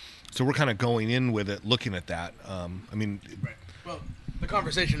defects? So we're kind of going in with it, looking at that. Right. Well, the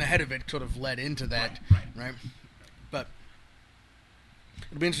conversation ahead of it sort of led into that, right? But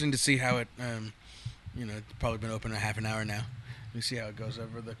it'll be interesting to see how it. It's probably been open a half an hour now. We see how it goes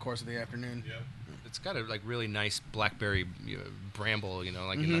over the course of the afternoon. Yeah. It's got a really nice blackberry bramble, in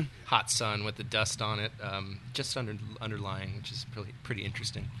the hot sun with the dust on it, just underlying, which is pretty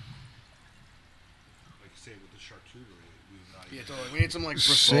interesting. Like you say with the charcuterie, Yeah, totally. We need some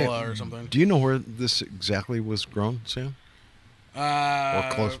Brasola or something. Do you know where this exactly was grown, Sam? Or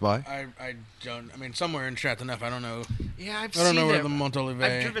close by? I don't. I mean, somewhere in Chateauneuf. I don't know. Yeah, I don't know where the Montolivet.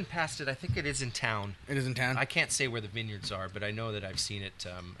 I've driven past it. I think it is in town. It is in town. I can't say where the vineyards are, but I know that I've seen it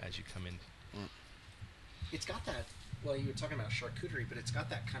as you come in. It's got that. Well, you were talking about charcuterie, but it's got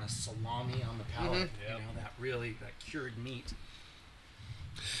that kind of salami on the palate. That that cured meat.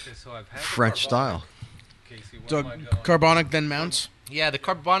 Okay, so I've had French style. Casey, what So am I going? carbonic then mounts. Yeah, the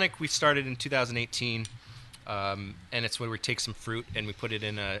carbonic we started in 2018, and it's where we take some fruit and we put it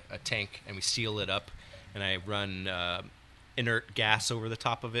in a tank and we seal it up, and I run inert gas over the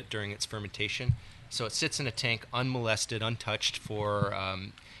top of it during its fermentation. So it sits in a tank unmolested, untouched for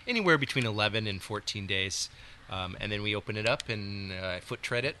anywhere between 11 and 14 days. And then we open it up and foot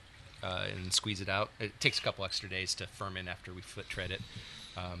tread it and squeeze it out. It takes a couple extra days to ferment after we foot tread it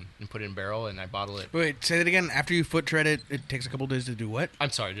and put it in barrel, and I bottle it. Wait, say that again. After you foot tread it, it takes a couple days to do what?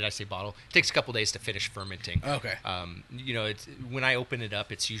 I'm sorry, did I say bottle? It takes a couple days to finish fermenting. Okay. It's when I open it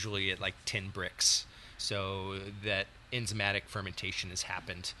up, it's usually at like 10 bricks. So that enzymatic fermentation has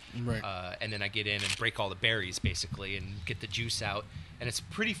happened. Right. And then I get in and break all the berries, basically, and get the juice out. And it's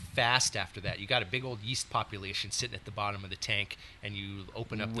pretty fast after that. You got a big old yeast population sitting at the bottom of the tank, and you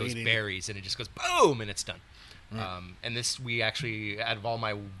open up those berries, and it just goes boom, and it's done. Right. And this, we actually, out of all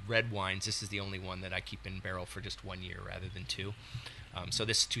my red wines, this is the only one that I keep in barrel for just 1 year rather than 2. So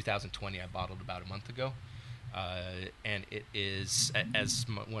this is 2020. I bottled about a month ago. And it is, as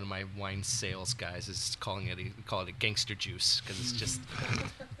one of my wine sales guys is call it a gangster juice, because it's just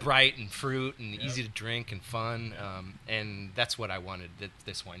bright and fruit and easy to drink and fun. And that's what I wanted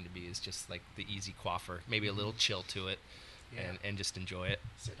this wine to be, is just like the easy quaffle, maybe a little chill to it. and just enjoy it.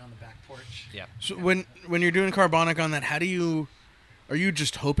 Sitting on the back porch. Yeah. So when you're doing carbonic on that, are you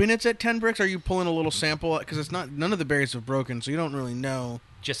just hoping it's at 10 bricks? Are you pulling a little sample? Because it's not, none of the berries have broken, so you don't really know.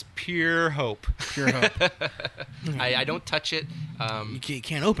 Just pure hope. Pure hope. I don't touch it. You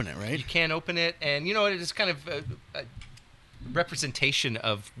can't open it, right? You can't open it, and it is kind of a representation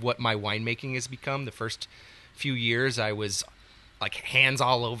of what my winemaking has become. The first few years, I was like hands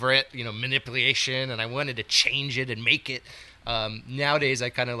all over it, manipulation, and I wanted to change it and make it. Nowadays,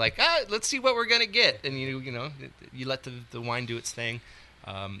 I kind of like, let's see what we're gonna get, and you let the wine do its thing.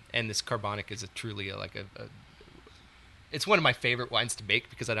 And this carbonic is truly it's one of my favorite wines to make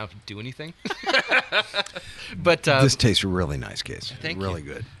because I don't have to do anything. But this tastes really nice, Case. Thank really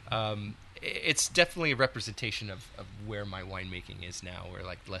you. Good. It's definitely a representation of where my winemaking is now, where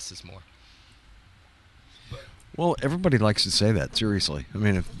like less is more. Well, everybody likes to say that, seriously. I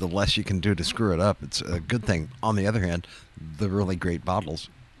mean, if the less you can do to screw it up, it's a good thing. On the other hand, the really great bottles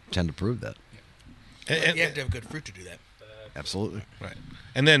tend to prove that. And you have to have good fruit to do that. Absolutely. Right.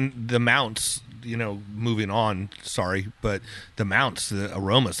 And then the mounts, moving on, but the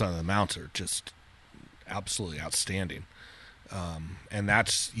aromas on the mounts are just absolutely outstanding. And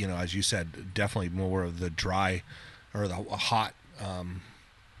that's, as you said, definitely more of the dry or the hot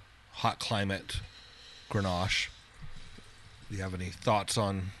climate Grenache. Do you have any thoughts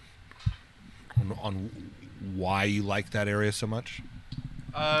on why you like that area so much?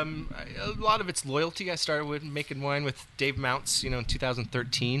 A lot of it's loyalty. I started with making wine with Dave Mounts, in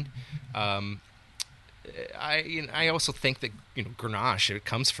 2013. I also think that Grenache, it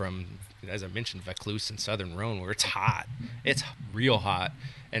comes from, as I mentioned, Vaucluse and Southern Rhone, where it's hot. It's real hot,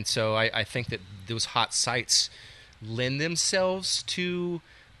 and so I think that those hot sites lend themselves to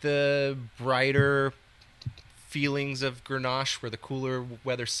the brighter feelings of Grenache, where the cooler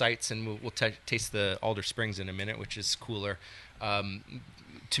weather sites, and we'll taste the Alder Springs in a minute, which is cooler.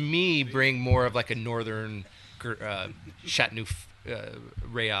 To me, bring more of like a northern Chateauneuf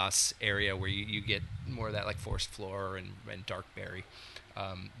Reyes area where you get more of that like forest floor and dark berry.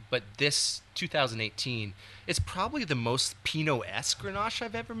 But this 2018, it's probably the most Pinot-esque Grenache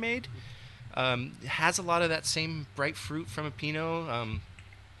I've ever made. It has a lot of that same bright fruit from a Pinot.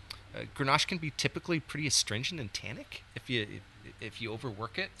 Grenache can be typically pretty astringent and tannic if you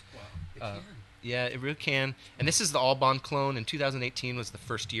overwork it. Wow. Yeah, it really can. And this is the Alban clone, and 2018 was the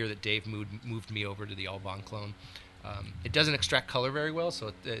first year that Dave moved me over to the Alban clone. It doesn't extract color very well,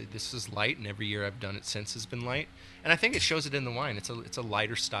 so this is light, and every year I've done it since has been light. And I think it shows it in the wine. It's a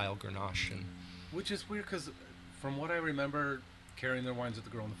lighter style Grenache. Which is weird because from what I remember carrying their wines at the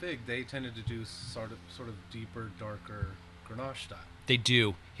Girl and the Fig, they tended to do sort of deeper, darker Grenache style. They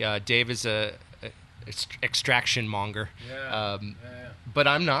do. Yeah, Dave is a extraction monger. Yeah. But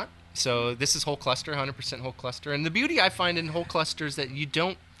I'm not. So this is whole cluster, 100% whole cluster. And the beauty I find in whole cluster is that you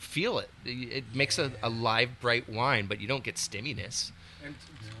don't feel it. It makes a live, bright wine, but you don't get stimminess. And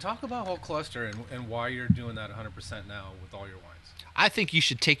talk about whole cluster and why you're doing that 100% now with all your wines. I think you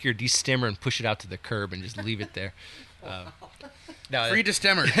should take your destemmer and push it out to the curb and just leave it there. Free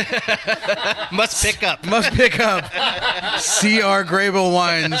destemmer. Must pick up. CR Greybehl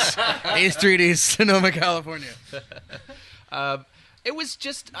Wines, 8th Street East, Sonoma, California. It was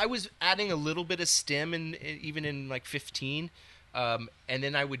just, I was adding a little bit of stem even in like 15, and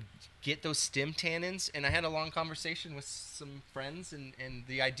then I would get those stem tannins, and I had a long conversation with some friends, and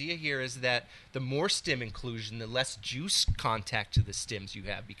the idea here is that the more stem inclusion, the less juice contact to the stems you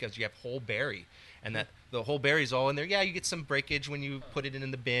have, because you have whole berry, and that the whole berry is all in there. Yeah, you get some breakage when you put it in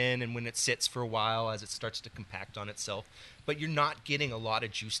the bin and when it sits for a while as it starts to compact on itself, but you're not getting a lot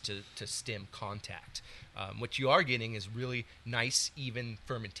of juice to stem contact. What you are getting is really nice, even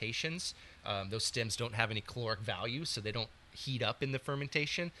fermentations. Those stems don't have any caloric value, so they don't heat up in the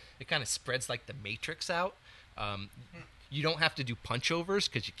fermentation. It kind of spreads like the matrix out. You don't have to do punch overs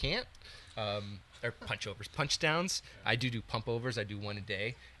because you can't. Or punch downs. I do pump overs. I do one a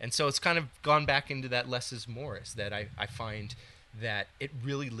day. And so it's kind of gone back into that less is more, is that I find that it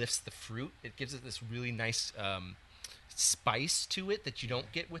really lifts the fruit. It gives it this really nice spice to it that you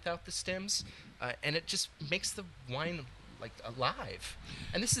don't get without the stems. And it just makes the wine like alive.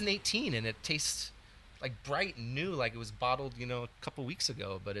 And this is an 18, and it tastes like bright and new, like it was bottled, a couple weeks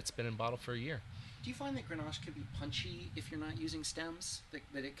ago, but it's been in bottle for a year. Do you find that Grenache can be punchy if you're not using stems?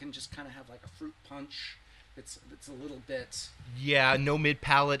 That it can just kind of have like a fruit punch that's a little bit... Yeah, no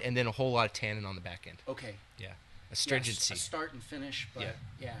mid-palate, and then a whole lot of tannin on the back end. Okay. Yeah, astringency. A start and finish, but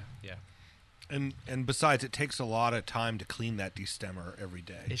yeah. And besides, it takes a lot of time to clean that destemmer every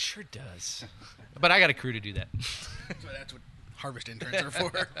day. It sure does. But I got a crew to do that. So that's what harvest interns are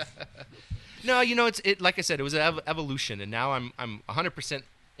for. No, it's like I said, it was an evolution, and now I'm 100%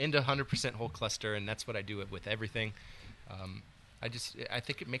 into 100% whole cluster, and that's what I do with everything. I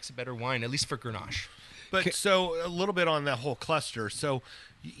think it makes a better wine, at least for Grenache. But so a little bit on that whole cluster. So,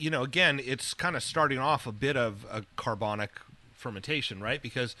 again, it's kind of starting off a bit of a carbonic fermentation, right?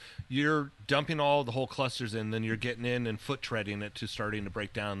 Because you're dumping all the whole clusters in, then you're getting in and foot treading it to starting to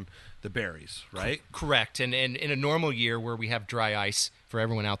break down the berries, right? Correct. And in a normal year where we have dry ice, for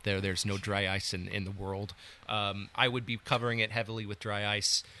everyone out there, there's no dry ice in the world. I would be covering it heavily with dry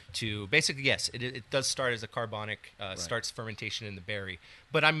ice to basically, yes, it does start as a carbonic, starts fermentation in the berry.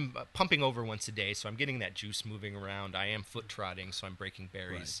 But I'm pumping over once a day, so I'm getting that juice moving around. I am foot trotting, so I'm breaking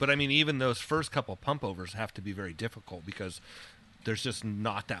berries. Right. But I mean, even those first couple pump overs have to be very difficult because there's just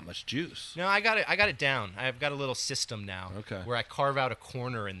not that much juice. No, I got it down. I've got a little system now where I carve out a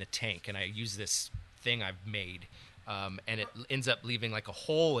corner in the tank, and I use this thing I've made. And it ends up leaving like a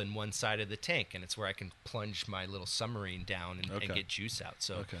hole in one side of the tank, and it's where I can plunge my little submarine down and get juice out.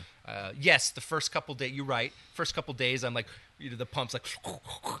 So, yes, the first couple days, you're right. First couple days, I'm like, the pump's like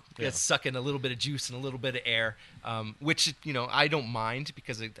it's sucking a little bit of juice and a little bit of air, which I don't mind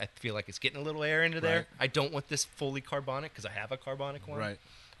because I feel like it's getting a little air into there. I don't want this fully carbonic because I have a carbonic one. Right.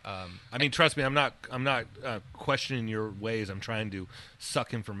 I mean, trust me, I'm not questioning your ways. I'm trying to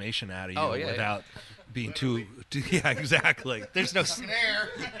suck information out of you without being too. Yeah, exactly. There's no air.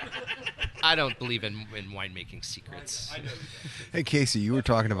 I don't believe in winemaking secrets. Hey, Casey, you were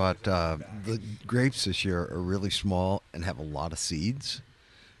talking about the grapes this year are really small and have a lot of seeds.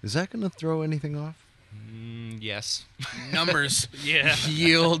 Is that going to throw anything off? Yes. Numbers. Yeah.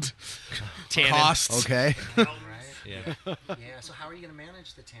 Yield. Tannin. Costs. Okay. Yeah. Yeah. So how are you going to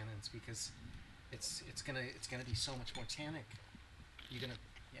manage the tannins? Because it's gonna be so much more tannic.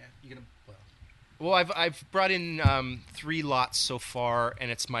 Well, I've brought in 3 lots so far, and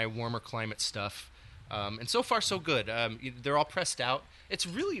it's my warmer climate stuff. And so far, so good. They're all pressed out. It's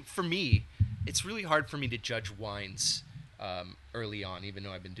really, for me, it's really hard for me to judge wines early on, even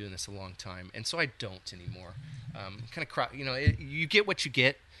though I've been doing this a long time. And so I don't anymore. You get what you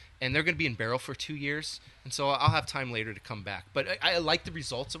get, and they're going to be in barrel for 2 years. And so I'll have time later to come back. But I like the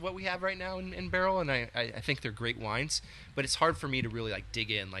results of what we have right now in barrel, and I think they're great wines. But it's hard for me to really dig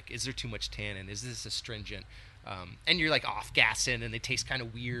in. Is there too much tannin? Is this astringent? And you're off gassing, and they taste kind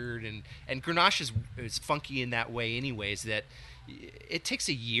of weird. And Grenache is funky in that way, anyways. That it takes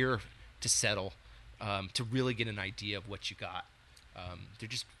a year to settle, to really get an idea of what you got. They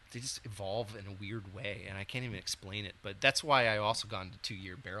just evolve in a weird way, and I can't even explain it. But that's why I also gone to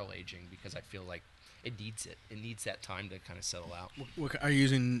 2-year barrel aging, because I feel like it needs it. It needs that time to kind of settle out. Are you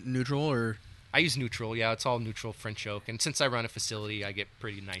using neutral or? I use neutral. Yeah, it's all neutral French oak, and since I run a facility, I get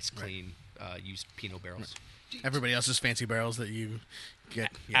pretty nice, clean used Pinot barrels. Everybody else's fancy barrels that you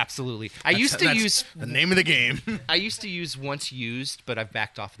get. Yeah. Absolutely. I used to use the name of the game. I used to use once used, but I've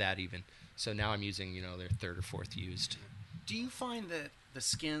backed off that even. So now I'm using their 3rd or 4th used. Do you find that the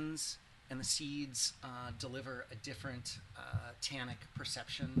skins and the seeds deliver a different tannic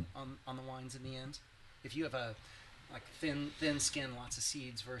perception on the wines in the end? If you have a thin skin, lots of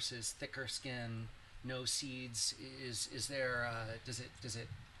seeds versus thicker skin, no seeds, is there does it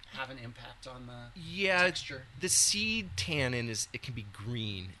have an impact on the texture? The seed tannin it can be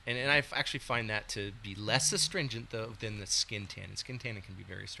green, and I actually find that to be less astringent though than the skin tannin. Skin tannin can be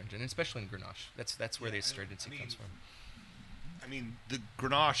very astringent, and especially in Grenache. That's where the astringency comes from. I mean, the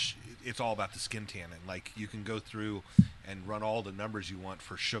Grenache, it's all about the skin tannin. You can go through and run all the numbers you want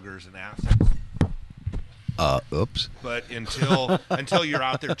for sugars and acids. Oops. But until you're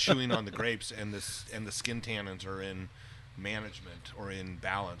out there chewing on the grapes and the skin tannins are in management or in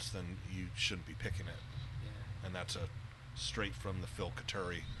balance, then you shouldn't be picking it. Yeah. And that's a straight from the Phil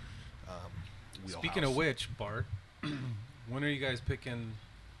Katuri wheelhouse. Speaking of which, Bart, when are you guys picking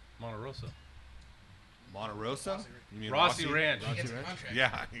Monte Rosso? Monte Rosso? You mean Rossi Ranch.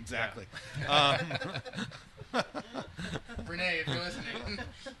 Yeah, exactly. Renee, if you're listening.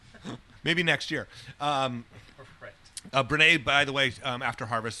 Maybe next year. Brene, by the way, after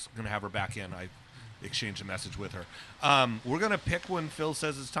harvest, I'm going to have her back in. I exchanged a message with her. We're going to pick when Phil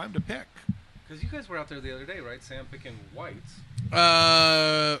says it's time to pick. Because you guys were out there the other day, right, Sam, picking whites?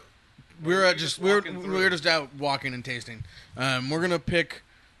 We were just out walking and tasting. We're going to pick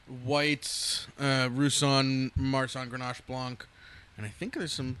whites, Roussanne, Marsanne, Grenache Blanc, and I think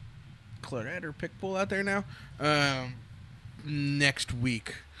there's some Claret or Picpoul out there now. Next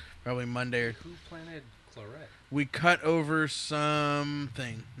week, probably Monday. Who planted Claret? We cut over Marsanne,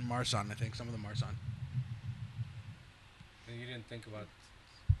 I think, some of the Marsanne. And you didn't think about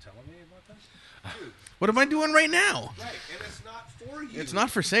telling me about that? Dude. What am I doing right now? Right, and it's not for you. It's not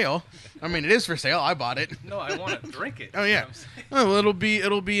for sale. I mean, it is for sale. I bought it. No, I want to drink it. Oh yeah. Oh, well, it'll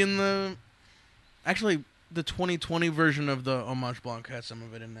be in the. Actually, the 2020 version of the Homage Blanc has some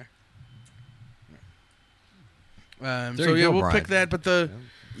of it in there. So yeah, we'll pick that. But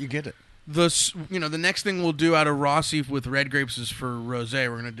you get it. The next thing we'll do out of Rossi with red grapes is for rosé.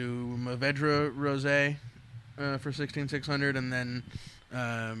 We're gonna do Mourvedre rosé for 16600, and then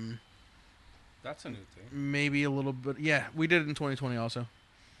that's a new thing. Maybe a little bit. Yeah, we did it in 2020 also.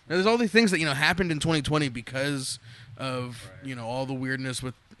 Now, there's all these things that happened in 2020 because of all the weirdness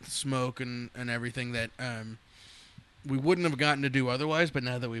with smoke and everything that we wouldn't have gotten to do otherwise. But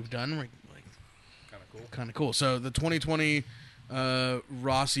now that we've done, we're like kind of cool. So the 2020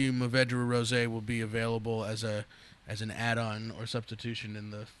 Rossi Mourvedre rosé will be available as an add-on or substitution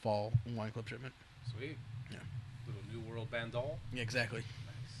in the fall wine club shipment. Sweet. Yeah. Little New World Bandol. Yeah, exactly.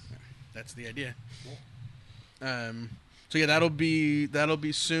 Nice. Yeah, that's the idea. Cool. So yeah, that'll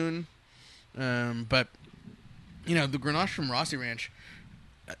be soon. But the Grenache from Rossi Ranch,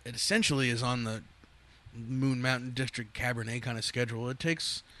 it essentially is on the Moon Mountain District Cabernet kind of schedule. It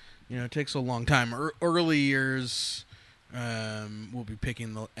takes a long time. Early years, we'll be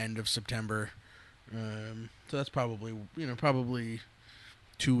picking the end of September. So that's probably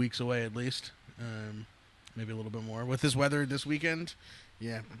 2 weeks away at least. Maybe a little bit more. With this weather this weekend,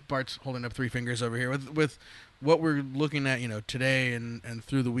 yeah, Bart's holding up 3 fingers over here. With what we're looking at, today and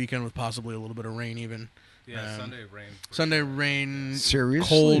through the weekend with possibly a little bit of rain even. Yeah, Sunday rain. Sunday rain. Seriously?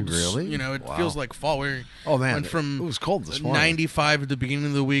 Cold. Really? It feels like fall. Man, went from it was cold this morning. 95 at the beginning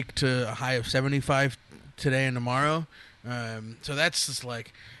of the week to a high of 75 today and tomorrow. So that's just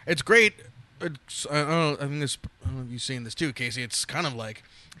like, it's great. I don't know if you've seen this too, Casey. It's kind of like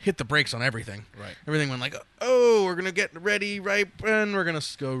hit the brakes on everything. Right. Everything went like, oh, we're gonna get ready, ripe, and we're gonna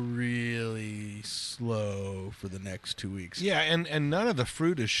go really slow for the next 2 weeks. Yeah, and none of the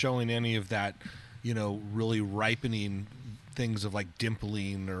fruit is showing any of that, really ripening things of like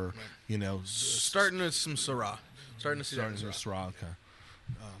dimpling or starting with some Syrah. Starting to see that in Syrah. Okay.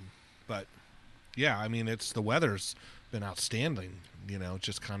 But yeah, I mean, the weather's been outstanding.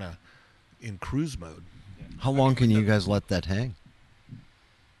 Just kind of in cruise mode. How long can you guys let that hang?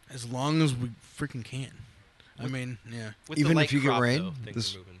 As long as we freaking can. I mean, yeah. With Even the if you light get crop, rain though,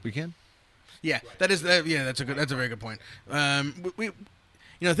 this weekend? Yeah, that's a very good point.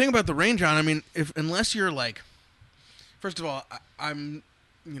 The thing about the rain, John. I mean, unless you're like, first of all, I'm,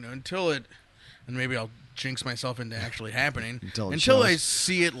 until it, and maybe I'll jinx myself into actually happening until I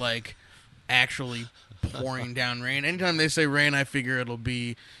see it like actually pouring down rain. Anytime they say rain, I figure it'll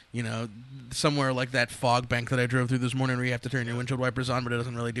be, somewhere like that fog bank that I drove through this morning where you have to turn your windshield wipers on, but it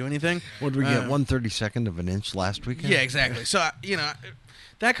doesn't really do anything. What did we get? 1/32 of an inch last weekend? Yeah, exactly. So,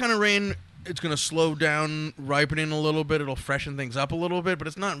 that kind of rain, it's going to slow down ripening a little bit. It'll freshen things up a little bit, but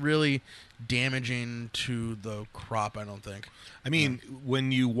it's not really damaging to the crop, I don't think. I mean,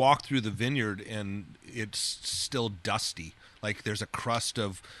 when you walk through the vineyard and it's still dusty, like there's a crust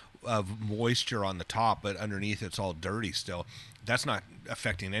of moisture on the top, but underneath it's all dirty still. That's not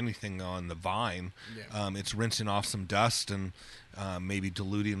affecting anything on the vine. Yeah. It's rinsing off some dust and maybe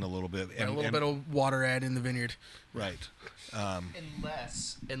diluting a little bit. And a little bit of water add in the vineyard. Right.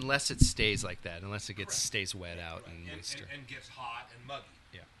 Unless it stays like that, unless it stays wet out and moisture. And gets hot and muggy.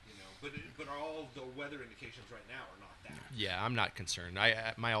 Yeah. But all the weather indications right now are not that. Yeah, I'm not concerned.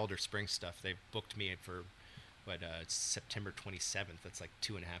 My Alder Spring stuff, they've booked me for it's September 27th. That's like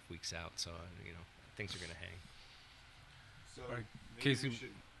 2.5 weeks out. So things are going to hang. So Casey, we should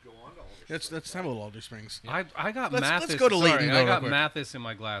go on to Alder Springs. Let's have a little Alder Springs. I got Let's Mathis. go to Leighton. I got quick. Mathis in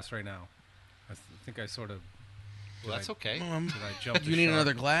my glass right now. I think I sort of. Well, that's okay. Do Jump you need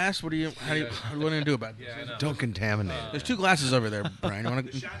another glass? What are you going to do about this? Yeah, I know. Don't contaminate it. There's 2 glasses over there, Brian. You want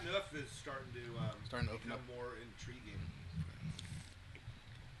The to? Chateauneuf is starting to open become up. more intriguing.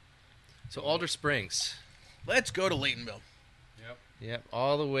 So Alder Springs. Let's go to Leightonville. Yep,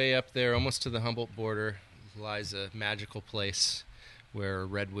 all the way up there, almost to the Humboldt border, lies a magical place where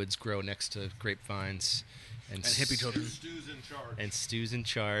redwoods grow next to grapevines and hippie children. Stu's in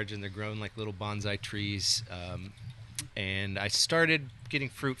charge. And they're grown like little bonsai trees. And I started getting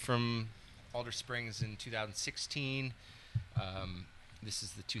fruit from Alder Springs in 2016. This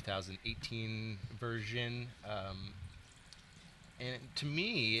is the 2018 version. And to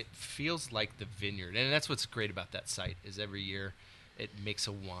me, it feels like the vineyard. And that's what's great about that site is every year it makes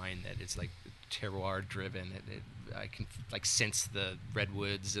a wine that is like terroir driven. I can like sense the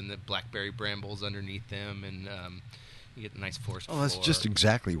redwoods and the blackberry brambles underneath them, and you get a nice forest floor. That's just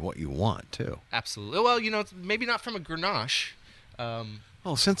exactly what you want too. Absolutely. Well, it's maybe not from a Grenache,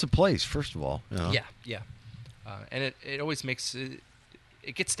 Oh, sense of place, first of all. You know. Yeah. And it always makes it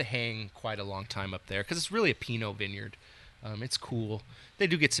gets to hang quite a long time up there because it's really a Pinot vineyard. It's cool. They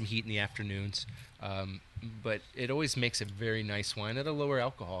do get some heat in the afternoons, but it always makes a very nice wine at a lower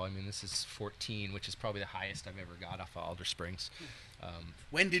alcohol. I mean, this is 14, which is probably the highest I've ever got off of Alder Springs.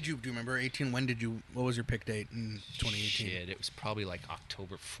 When did you, do you remember 18? What was your pick date in 2018? Shit, it was probably like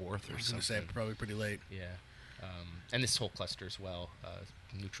October 4th or I was going to something. say probably pretty late. Yeah. And this whole cluster as well,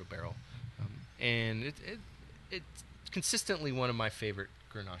 neutral barrel. And it's consistently one of my favorite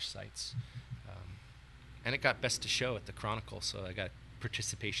Grenache sites. And it got best to show at the Chronicle, so I got a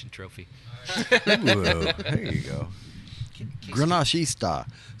participation trophy. Whoa, there you go. Grenachista,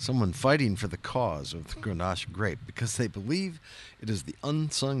 someone fighting for the cause of the Grenache grape because they believe it is the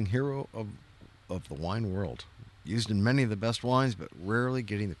unsung hero of the wine world. Used in many of the best wines, but rarely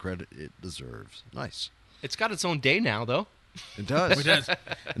getting the credit it deserves. Nice. It's got its own day now, though. It does. It does.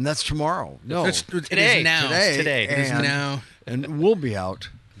 And that's tomorrow. No, It is now. Today. It is and- now. And we'll be out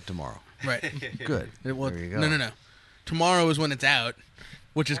tomorrow. Right. Good. There you go. No. Tomorrow is when it's out,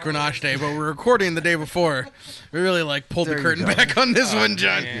 which is Grenache Day, but we're recording the day before. We really pulled There the you curtain go. back on this one,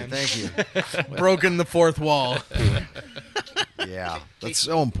 John. Thank you. Broken the fourth wall. Yeah, that's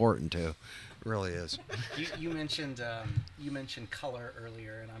so important too. It really is. You mentioned color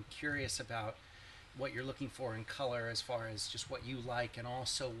earlier, and I'm curious about what you're looking for in color as far as just what you like and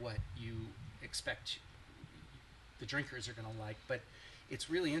also what you expect the drinkers are going to like. But it's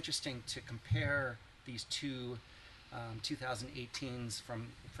really interesting to compare these two 2018s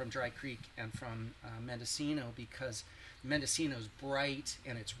from Dry Creek and from Mendocino, because Mendocino's bright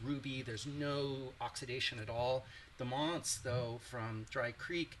and it's ruby. There's no oxidation at all. The Monts, though, from Dry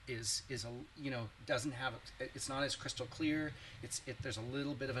Creek is doesn't have, it's not as crystal clear. There's a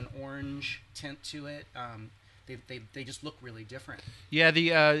little bit of an orange tint to it. They just look really different. Yeah,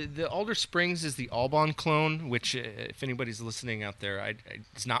 the Alder Springs is the Alban clone, which if anybody's listening out there,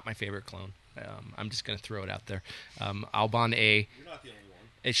 it's not my favorite clone. I'm just going to throw it out there. Alban A. You're not the only one.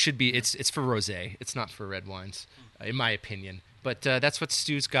 It should be. It's for rosé. It's not for red wines, in my opinion. But that's what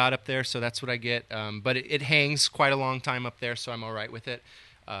Stu's got up there, so that's what I get. But it hangs quite a long time up there, so I'm all right with it.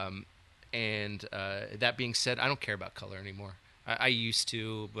 And that being said, I don't care about color anymore. I used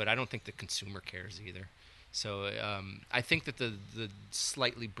to, but I don't think the consumer cares either. So I think that the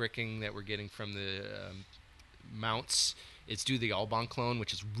slightly bricking that we're getting from the mounts, it's due to the Alban clone,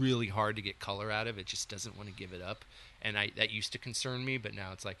 which is really hard to get color out of. It just doesn't want to give it up. And that used to concern me, but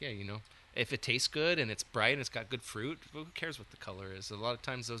now it's like, yeah, if it tastes good and it's bright and it's got good fruit, who cares what the color is? A lot of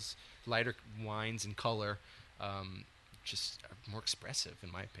times those lighter wines in color just are more expressive, in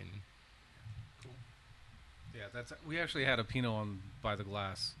my opinion. Yeah, we actually had a Pinot on by the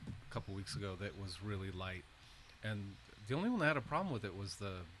glass a couple weeks ago that was really light, and the only one that had a problem with it was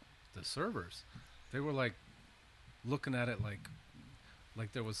the servers. They were looking at it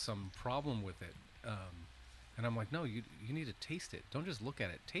like there was some problem with it, and I'm like, no, you need to taste it. Don't just look at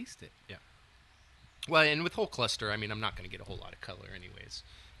it, taste it. Yeah. Well, and with whole cluster, I mean, I'm not going to get a whole lot of color anyways,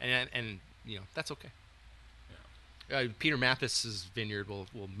 and that's okay. Peter Mathis's vineyard will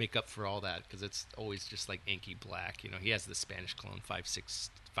make up for all that because it's always just like inky black. He has the Spanish clone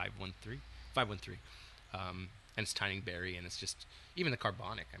 513, and it's tiny berry, and it's just even the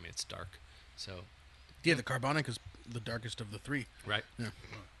carbonic. I mean, it's dark. So Yeah, the carbonic is the darkest of the three. right. Yeah.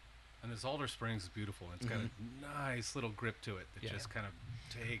 And this Alder Springs is beautiful. It's got a nice little grip to it that just kind of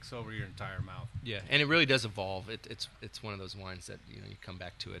takes over your entire mouth. Yeah, and it really does evolve. It's one of those wines that you come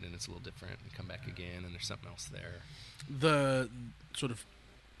back to it and it's a little different. You come back again and there's something else there. The sort of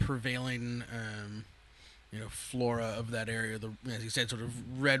prevailing, flora of that area, as you said, sort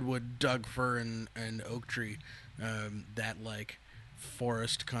of redwood, Doug fir, and oak tree, that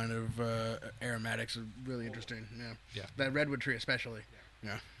forest kind of aromatics are really interesting. Yeah, that redwood tree especially.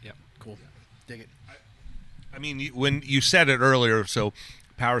 Yeah. Cool. Dig it. I mean, when you said it earlier, so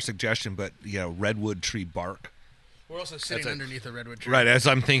power suggestion, but redwood tree bark. We're also sitting underneath a redwood tree. Right, as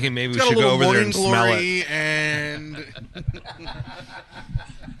I'm thinking, maybe we It's got should a go little over there and morning smell glory it. and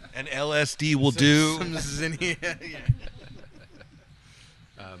And LSD will do. some zinnia. Yeah.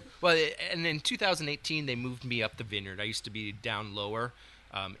 Well, and in 2018, they moved me up the vineyard. I used to be down lower.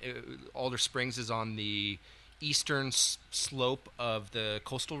 Alder Springs is on the eastern slope of the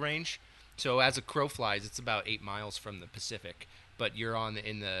coastal range. So as a crow flies, it's about 8 miles from the Pacific. But you're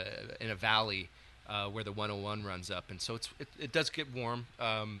in a valley where the 101 runs up, and so it does get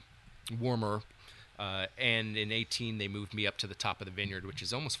warmer. And in 18, they moved me up to the top of the vineyard, which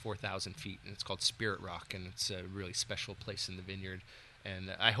is almost 4,000 feet, and it's called Spirit Rock, and it's a really special place in the vineyard.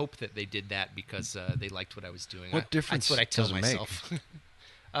 And I hope that they did that because they liked what I was doing. What difference That's what I tell does it make? myself.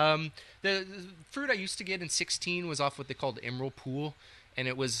 The fruit I used to get in 16 was off what they called Emerald Pool, and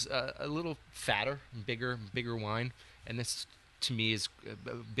it was a little fatter, bigger wine. And this, to me, is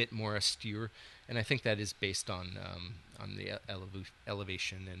a bit more austere, and I think that is based on the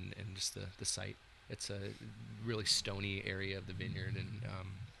elevation and just the site. It's a really stony area of the vineyard, and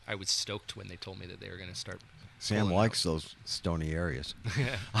I was stoked when they told me that they were going to start. Sam likes those stony areas.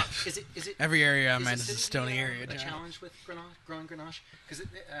 Is it Every area I'm is in it is a physically stony area, A John. challenge with growing Grenache, because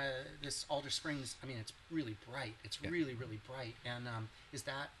this Alder Springs, I mean, it's really bright. It's really bright, and is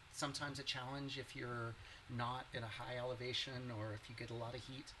that sometimes a challenge if you're not at a high elevation or if you get a lot of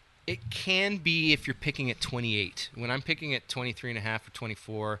heat? It can be if you're picking at 28. When I'm picking at 23.5 or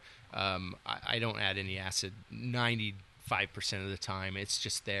 24, I don't add any acid 95% of the time. It's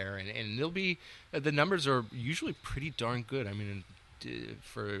just there, and they'll be the numbers are usually pretty darn good. I mean,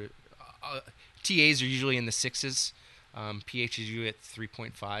 for TAs are usually in the 6s. pH is usually at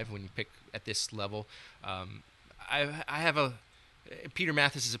 3.5 when you pick at this level. I have a Peter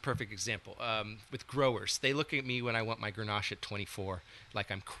Mathis is a perfect example. With growers, they look at me when I want my Grenache at 24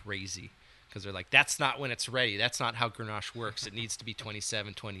 like I'm crazy, because they're like, that's not when it's ready. That's not how Grenache works. It needs to be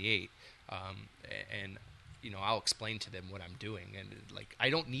 27, 28. And I'll explain to them what I'm doing, and like, I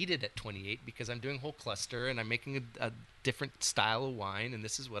don't need it at 28 because I'm doing whole cluster and I'm making a different style of wine, and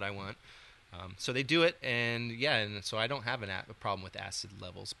this is what I want. So they do it, and so I don't have a problem with acid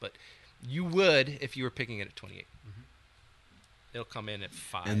levels, but you would if you were picking it at 28. Mm-hmm. They'll come in at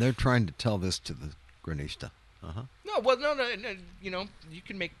 5. And they're trying to tell this to the Grenachista. Uh-huh. No. You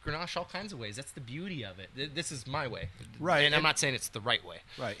can make Grenache all kinds of ways. That's the beauty of it. This is my way, Right, And I'm not saying it's the right way.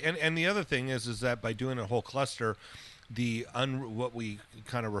 Right, and the other thing is that by doing a whole cluster, what we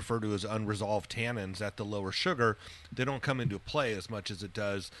kind of refer to as unresolved tannins at the lower sugar, they don't come into play as much as it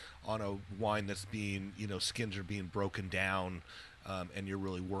does on a wine that's being, skins are being broken down, and you're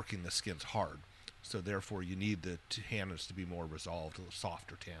really working the skins hard. So therefore, you need the tannins to be more resolved,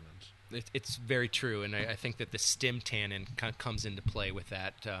 softer tannins. It's very true, and I think that the stem tannin kind of comes into play with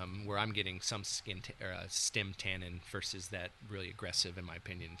that, where I'm getting some stem tannin versus that really aggressive, in my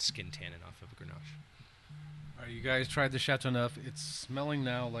opinion, skin tannin off of a Grenache. All right, you guys tried the Chateauneuf. It's smelling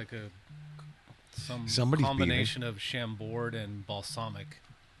now like some Somebody's combination of Chambord and balsamic,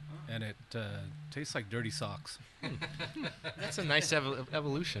 and it tastes like dirty socks. That's a nice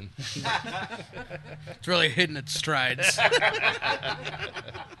evolution. It's really hitting its strides.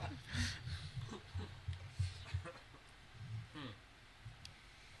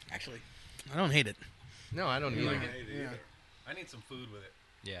 Actually, I don't hate it. No, I don't either. I need some food with it.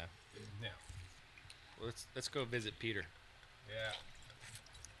 Yeah. Yeah. Well, let's go visit Peter. Yeah.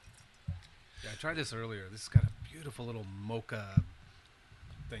 Yeah, I tried this earlier. This has got a beautiful little mocha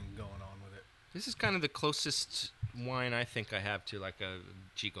thing going on with it. This is kind of the closest wine I think I have to like a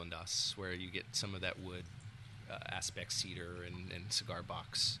Gigondas, where you get some of that wood aspect, cedar and cigar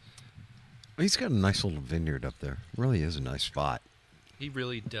box. He's got a nice little vineyard up there. Really is a nice spot. He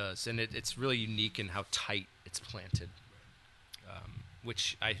really does, and it's really unique in how tight it's planted,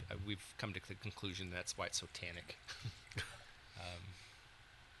 which we've come to the conclusion that's why it's so tannic.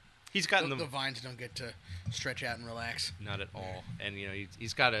 He's gotten the vines don't get to stretch out and relax. Not at all, and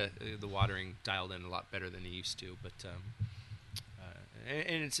he's got the watering dialed in a lot better than he used to. But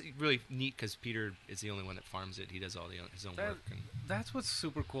and it's really neat because Peter is the only one that farms it. He does all his own work. And That's what's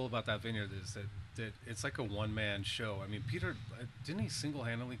super cool about that vineyard is that it's like a one-man show. I mean, Peter, didn't he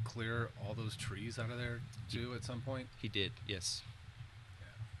single-handedly clear all those trees out of there too at some point? He did, yes.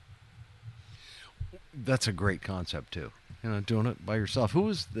 That's a great concept too. Doing it by yourself. Who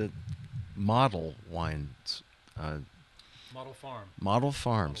was the Model Wines? Model Farm. Model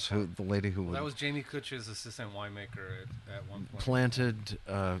Farms. Model Who the lady who Well, that was Jamie Kutch's assistant winemaker at one point. planted, took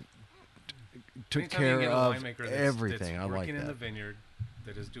Anytime you care get a of winemaker that's everything. I like working in the that. vineyard,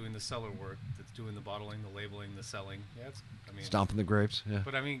 that is doing the cellar work, that's doing the bottling, the labeling, the selling. Yeah, Stomping the grapes. Yeah.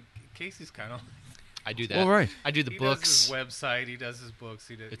 But Casey's kind of. I do that. Well, right. I do the He books. does his website. He does his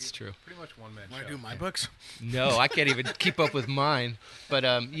books. It's true. Pretty much one man. Want show. to do my books? No, I can't even keep up with mine. But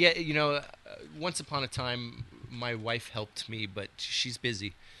once upon a time, my wife helped me, but she's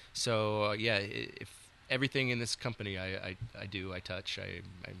busy. So if everything in this company I touch,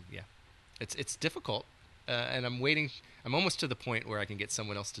 it's difficult, and I'm waiting. I'm almost to the point where I can get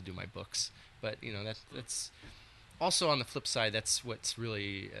someone else to do my books. But that's also on the flip side. That's what's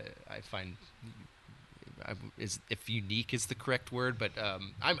really I find. If unique is the correct word, but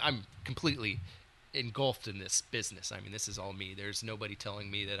I'm completely engulfed in this business. I mean, this is all me. There's nobody telling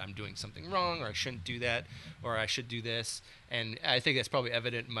me that I'm doing something wrong, or I shouldn't do that, or I should do this. And I think that's probably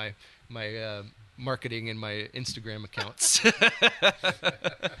evident in my marketing in my Instagram accounts.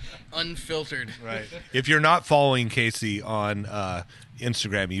 Unfiltered. Right. If you're not following Casey on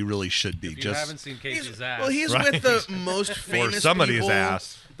Instagram, you really should be. If you haven't seen Casey's ass. Well, he's Right. with the most famous or somebody's people,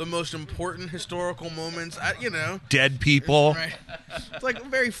 ass. the most important historical moments. Dead people. Right. It's like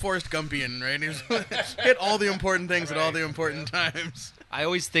very Forrest Gumpian, right? He's hit all the important things at all the important times. I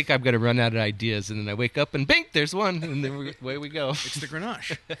always think I'm going to run out of ideas, and then I wake up and bing, there's one, and then away we go. It's the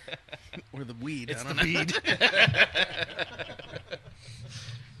Grenache. Or the weed. It's I don't the know. weed.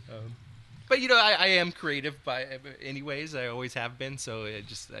 But I am creative by anyways. I always have been, so I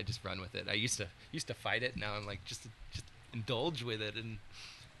just run with it. I used to fight it. Now I'm like just indulge with it and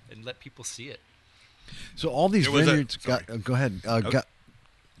let people see it. So all these There was vineyards sorry. got. Go ahead.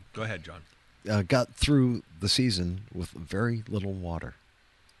 Go ahead, John. Got through the season with very little water.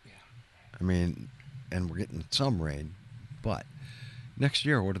 Yeah. I mean, and we're getting some rain, but next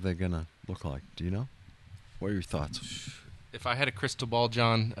year, what are they gonna look like? Do you know? What are your thoughts? If I had a crystal ball,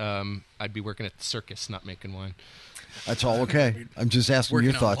 John, I'd be working at the circus, not making wine. That's all okay. I'm just asking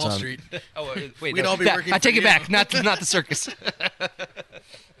Working your on thoughts Wall on Street. Oh, wait, We'd no, all be yeah, working I for take it you. back, not the circus.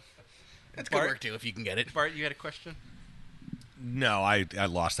 That's good work too if you can get it. Bart, you had a question? No, I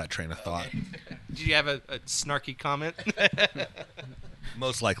lost that train of thought. Did you have a snarky comment?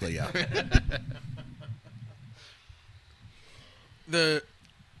 Most likely, yeah. The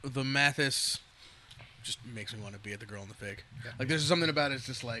Mathis just makes me want to be at the Girl and the Fig. Like there's something about it. It's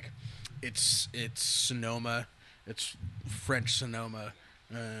just like it's Sonoma, it's French Sonoma.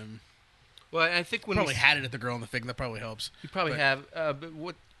 Well, I think when Probably had it at the Girl and the Fig. And that probably helps. you probably but- have. But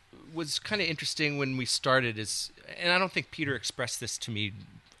what was kind of interesting when we started is, and I don't think Peter expressed this to me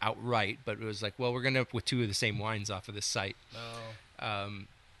outright, but it was like, well, we're going to end up with two of the same wines off of this site. And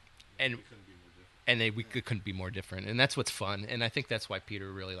we couldn't be more different, and that's what's fun. And I think that's why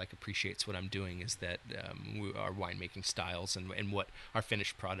Peter really appreciates what I'm doing, is that our winemaking styles and what our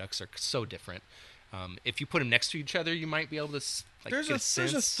finished products are so different. If you put them next to each other, you might be able to There's get a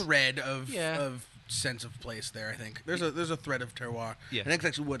sense. thread of Yeah. sense of place there. I think there's a thread of terroir. Yeah. I think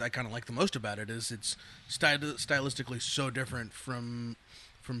that's what I kind of like the most about it is it's stylistically so different from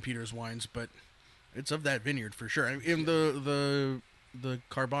Peter's wines, but it's of that vineyard for sure. And the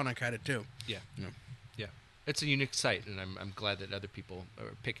Carbonic had it too. Yeah. It's a unique site, and I'm glad that other people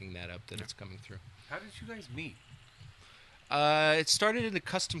are picking that up, that it's coming through. How did you guys meet? It started in the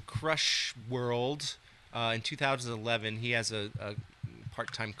custom crush world in 2011. He has a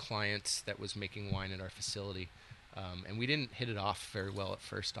part-time client that was making wine at our facility, and we didn't hit it off very well at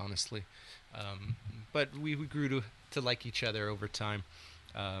first, honestly. But we grew to like each other over time.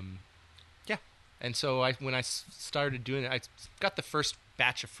 And so when I started doing it, I got the first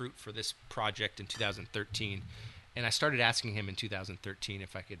batch of fruit for this project in 2013, and I started asking him in 2013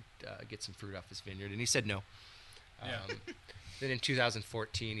 if I could get some fruit off his vineyard, and he said no. Then in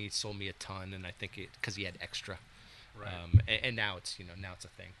 2014, he sold me a ton, and I think because he had extra. Right. And now it's a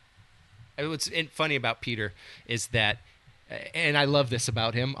thing. And what's funny about Peter is that, and I love this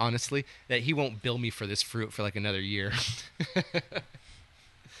about him, honestly, that he won't bill me for this fruit for another year.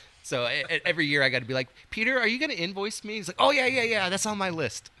 So every year I got to be like, Peter, are you going to invoice me? He's like, oh, yeah, that's on my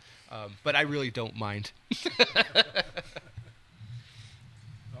list. But I really don't mind.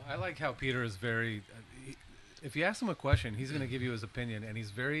 I like how Peter is very. If you ask him a question, he's going to give you his opinion, and he's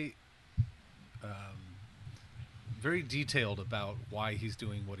very, very detailed about why he's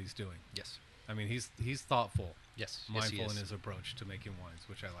doing what he's doing. Yes. I mean, he's thoughtful. Yes. Mindful yes, he in is. his approach to making wines,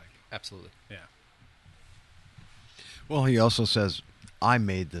 which I like. Absolutely. Yeah. Well, he also says, "I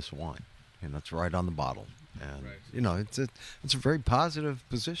made this wine," and that's right on the bottle. And Right. it's a very positive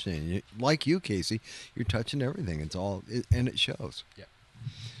position. Like you, Casey, you're touching everything. And it shows. Yeah.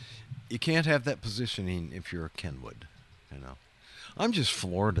 You can't have that positioning if you're a Kenwood. I'm just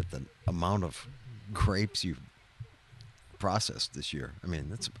floored at the amount of grapes you've processed this year. I mean,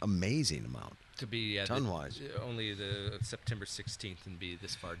 that's an amazing amount. To be Ton-wise. only the September 16th and be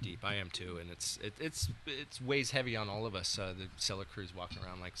this far deep. I am too, and it's weighs heavy on all of us. The cellar crews walking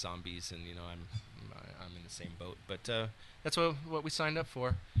around like zombies, and I'm in the same boat. But that's what we signed up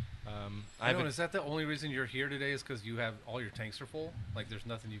for. Is that the only reason you're here today? Is because you have all your tanks are full? Like, there's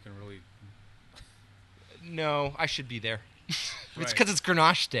nothing you can really. No, I should be there. Right. It's because it's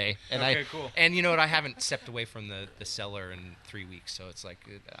Grenache Day, and Okay, cool. And you know what? I haven't stepped away from the cellar in 3 weeks, so it's like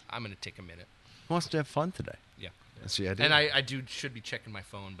I'm going to take a minute. He wants to have fun today. Yeah. That's the idea. And I should be checking my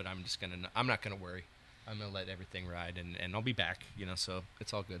phone, but I'm not gonna worry. I'm gonna let everything ride, and I'll be back. So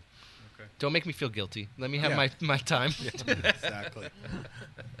it's all good. Okay. Don't make me feel guilty. Let me have my time. Exactly.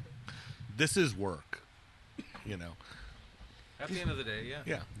 This is work, At the end of the day, yeah.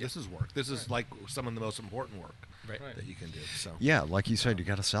 Yeah, this is work. This is like some of the most important work Right. that you can do. So Yeah, like you said, you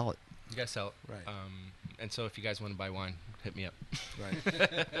got to sell it. You guys sell it. Right. And so if you guys want to buy wine, hit me up. right.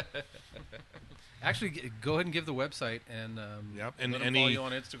 Actually, go ahead and give the website and Yep. and let them follow you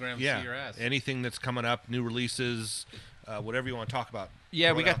on Instagram and see your ass. Anything that's coming up, new releases, whatever you want to talk about. Yeah,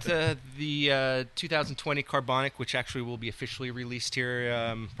 throw we it got out there. the 2020 Carbonic, which actually will be officially released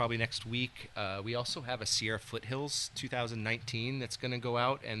here probably next week. We also have a Sierra Foothills 2019 that's going to go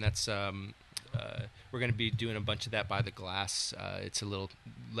out, and that's we're going to be doing a bunch of that by the glass. It's a little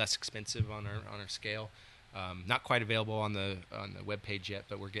less expensive on our scale. Not quite available on the webpage yet,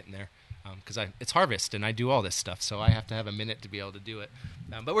 but we're getting there. Because it's harvest and I do all this stuff, so I have to have a minute to be able to do it.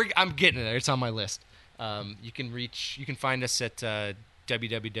 But I'm getting there. It's on my list. You can find us at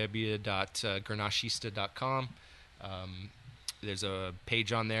www.grenachista.com. There's a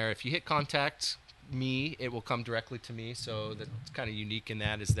page on there. If you hit contact me, it will come directly to me. So that's kind of unique in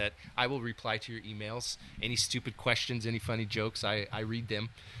that is that I will reply to your emails. Any stupid questions, any funny jokes, I read them.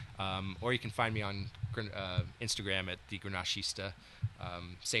 Or you can find me on Instagram at the Grenachista.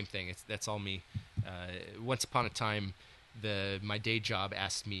 Same thing. That's all me. Once upon a time, my day job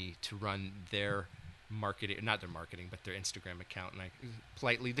asked me to run their marketing, not their marketing, but their Instagram account, and I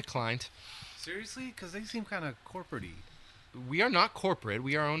politely declined. Seriously? Because they seem kind of corporate-y. We are not corporate.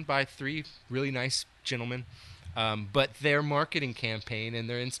 We are owned by 3 really nice gentlemen. But their marketing campaign and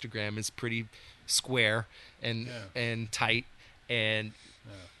their Instagram is pretty square and tight, and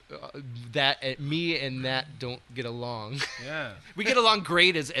me and that don't get along. Yeah. We get along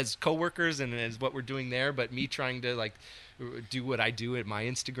great as coworkers and as what we're doing there, but me trying to like do what I do at my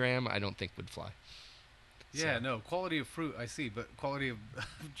Instagram, I don't think would fly. Yeah, no, quality of fruit I see, but quality of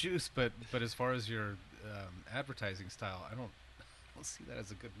juice, but as far as your advertising style, I don't see that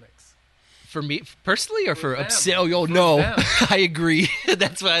as a good mix. For me personally, or for them. oh For no, them. I agree.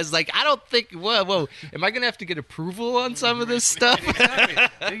 That's why I was like, I don't think. Whoa, am I gonna have to get approval on some of this stuff?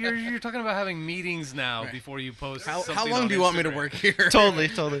 Exactly. You're talking about having meetings now before you post. How something long on do you want me to Instagram. work here? Totally.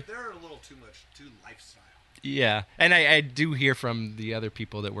 They're a little too lifestyle. Yeah, and I do hear from the other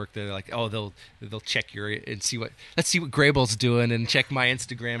people that work there, like, oh, they'll check let's see what Greybehl's doing, and check my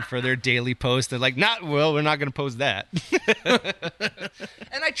Instagram for their daily post. They're like, we're not going to post that.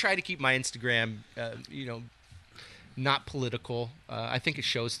 And I try to keep my Instagram, not political. I think it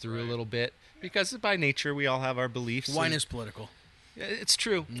shows through a little bit because by nature we all have our beliefs. Wine is political. It's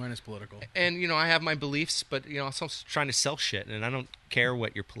true. Wine is political. And, I have my beliefs, but, I'm also trying to sell shit, and I don't care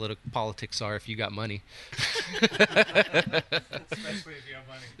what your politics are if you got money. Especially if you have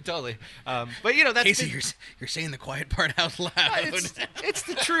money. Totally. But, that's... Casey, you're saying the quiet part out loud. It's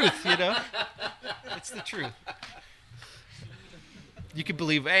the truth, It's the truth. You can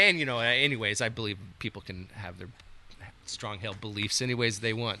believe, and, anyways, I believe people can have their strong-held beliefs any ways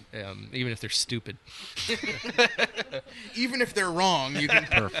they want, even if they're stupid. Even if they're wrong, you can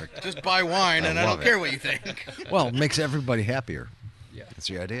just buy wine, and I don't care what you think. Well, it makes everybody happier. Yeah. That's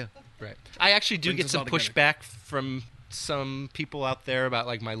the idea. Right. I actually do Brings get us some all together. pushback from some people out there about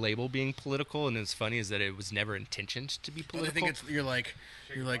like my label being political, and it's funny is that it was never intentioned to be I political. think you're like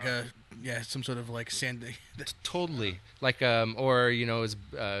some sort of like Sandy. Totally like or is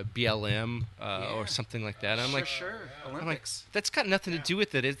BLM or something like that. I'm like Olympics. that's got nothing to do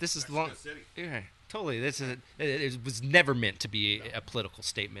with it. This is long. Yeah, totally. It was never meant to be a political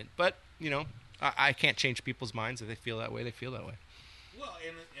statement, but I can't change people's minds. If they feel that way, they feel that way. Well,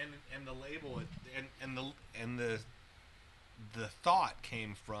 and the label and the thought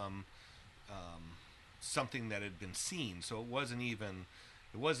came from something that had been seen. So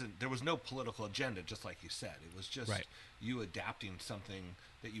there was no political agenda, just like you said. It was just you adapting something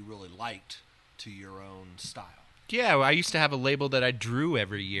that you really liked to your own style. Yeah, I used to have a label that I drew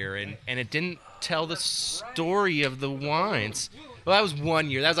every year, and it didn't tell the story of the wines. Well, that was one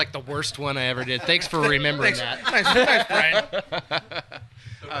year. That was like the worst one I ever did. Thanks for remembering that. Nice, Brian.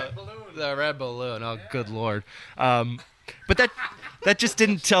 The red balloon. Oh, good Lord. But that just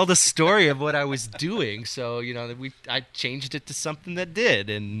didn't tell the story of what I was doing. So, I changed it to something that did.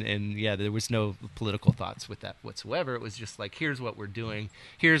 And yeah, there was no political thoughts with that whatsoever. It was just like, here's what we're doing.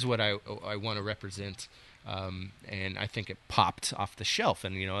 Here's what I want to represent. And I think it popped off the shelf,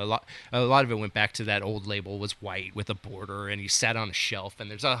 and a lot of it went back to that old label was white with a border, and you sat on a shelf, and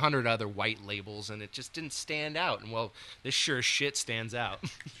there's 100 other white labels, and it just didn't stand out. And well, this sure as shit stands out.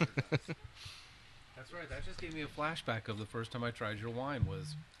 That's right. That just gave me a flashback of the first time I tried your wine.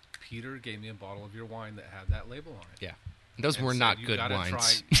 Was Peter gave me a bottle of your wine that had that label on it. Yeah, those were said, not "You good gotta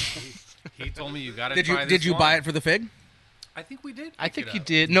wines. He told me you got to try this Did you buy wine." it for the fig? I think we did. I think you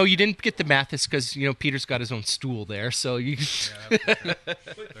did. No, you didn't get the Mathis because Peter's got his own stool there, so you. But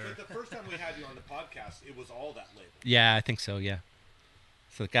the first time we had you on the podcast, it was all that label. Yeah, I think so. Yeah.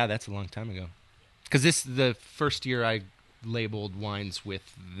 So God, that's a long time ago. Because the first year I labeled wines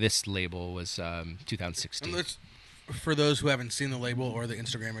with this label was 2016. And for those who haven't seen the label or the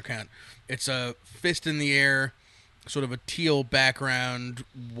Instagram account, it's a fist in the air, sort of a teal background,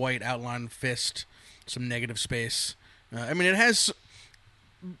 white outline fist, some negative space. It has,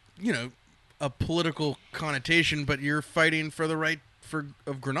 a political connotation, but you're fighting for the right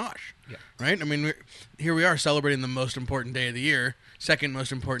of Grenache, right? Here we are celebrating the most important day of the year, second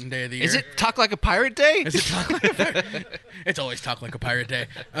most important day of the year. Is it Talk Like a Pirate Day? Is it Talk Like a Pirate? It's always Talk Like a Pirate Day.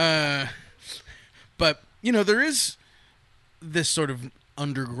 But there is this sort of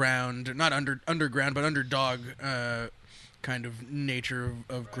underground, not underground, but underdog kind of nature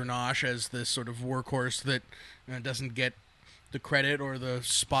of Grenache as this sort of workhorse that doesn't get the credit or the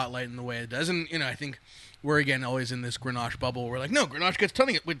spotlight in the way it does. And I think we're again always in this Grenache bubble. We're like, no, Grenache gets ton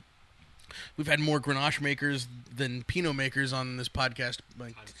of it. We've had more Grenache makers than Pinot makers on this podcast.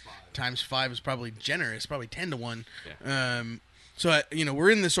 Like times 5 is probably generous, probably 10 to 1. Yeah. So we're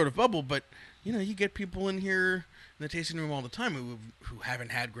in this sort of bubble, but you get people in here in the tasting room all the time who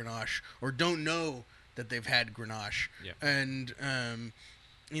haven't had Grenache or don't know that they've had Grenache. Yeah. And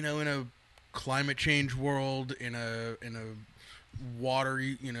in a climate change world, in a water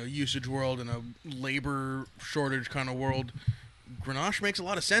usage world, in a labor shortage kind of world, Grenache makes a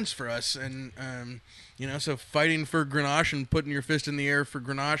lot of sense for us. And so fighting for Grenache and putting your fist in the air for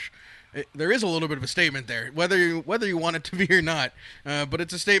Grenache, there is a little bit of a statement there, whether you want it to be or not. But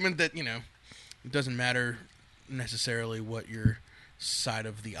it's a statement that it doesn't matter necessarily what your side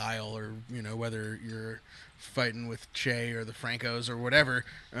of the aisle, or whether you're fighting with Che or the Francos or whatever.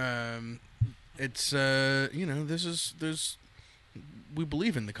 It's we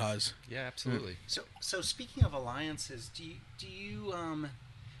believe in the cause. Yeah, absolutely. So speaking of alliances, do you a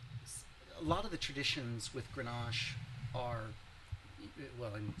lot of the traditions with Grenache are,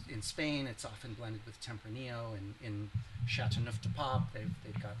 well, in Spain it's often blended with Tempranillo, and in Châteauneuf-du-Pape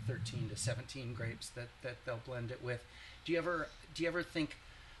they've got 13 to 17 grapes that they'll blend it with. Do you ever think,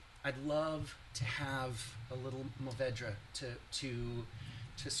 I'd love to have a little Mourvèdre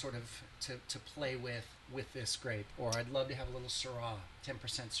to sort of to play with this grape, or I'd love to have a little Syrah, 10%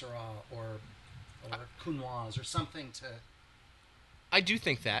 Syrah, or Counoise or something to... I do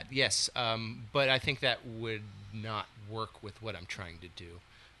think that, yes, but I think that would not work with what I'm trying to do.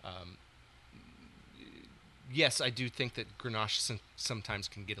 Yes, I do think that Grenache sometimes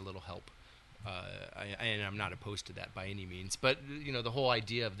can get a little help. And I'm not opposed to that by any means, but the whole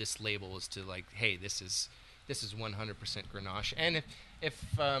idea of this label is to like, hey, this is 100% Grenache, and if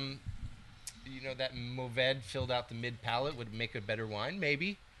that Mourvèdre filled out the mid palate would make a better wine,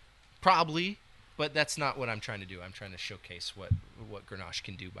 maybe, probably, but that's not what I'm trying to do. I'm trying to showcase what Grenache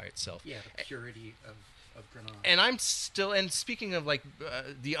can do by itself. Yeah, the purity of Grenache. And speaking of like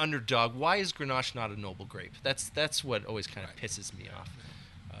the underdog, why is Grenache not a noble grape? That's what always kind of pisses me off.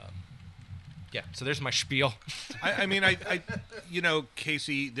 Yeah, so there's my spiel. I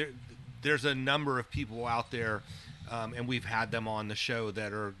Casey, there's a number of people out there, and we've had them on the show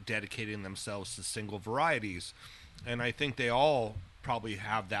that are dedicating themselves to single varieties, and I think they all probably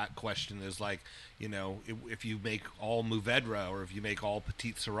have that question is like, if you make all Mourvèdre or if you make all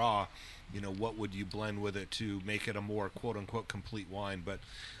Petit Syrah, what would you blend with it to make it a more quote-unquote complete wine? But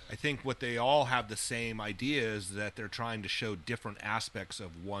I think what they all have the same idea is that they're trying to show different aspects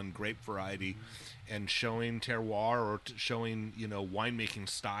of one grape variety and showing terroir or showing, winemaking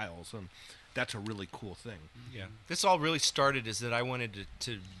styles. And that's a really cool thing. Yeah. This all really started is that I wanted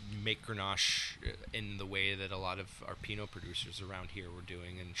to make Grenache in the way that a lot of our Pinot producers around here were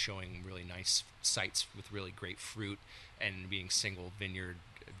doing, and showing really nice sites with really great fruit and being single vineyard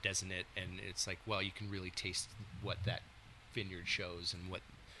designate. And it's like, well, you can really taste what that vineyard shows and what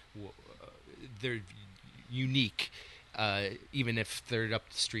they're unique, even if they're up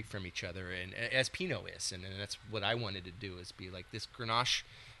the street from each other, and as Pinot is, and that's what I wanted to do, is be like, this Grenache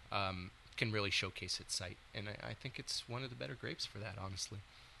can really showcase its site, and I think it's one of the better grapes for that, honestly.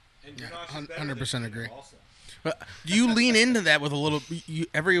 And 100% agree. Do you lean into that with a little?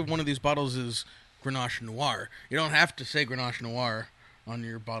 Every one of these bottles is Grenache Noir. You don't have to say Grenache Noir on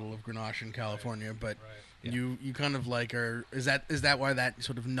your bottle of Grenache in California, but yeah. You kind of like is that why that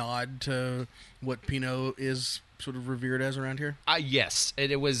sort of nod to what Pinot is sort of revered as around here? Yes,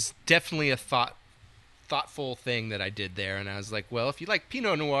 it was definitely a thoughtful thing that I did there, and I was like, well, if you like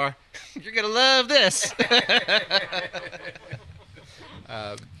Pinot Noir, you're gonna love this.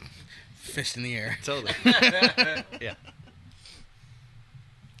 Fist in the air. Totally. Yeah.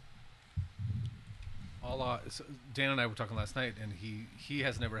 so Dan and I were talking last night, and he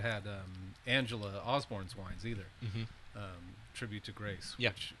has never had Angela Osborne's wines either. Mm-hmm. Tribute to Grace,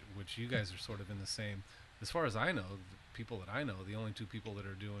 Yeah. which you guys are sort of in the same. As far as I know, the people that I know, the only two people that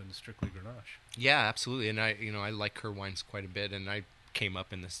are doing strictly Grenache. Yeah, absolutely. And I like her wines quite a bit, and I came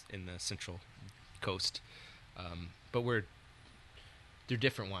up in the Central Coast, but they're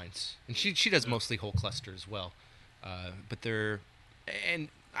different wines, and she does mostly whole cluster as well, but and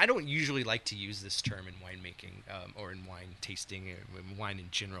I don't usually like to use this term in winemaking or in wine tasting or in wine in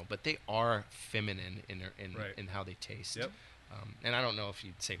general, but they are feminine in how they taste. Yep. And I don't know if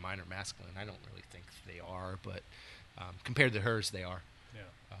you'd say mine are masculine. I don't really think they are, but compared to hers, they are.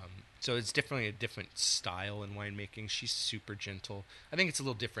 Yeah. So it's definitely a different style in winemaking. She's super gentle. I think it's a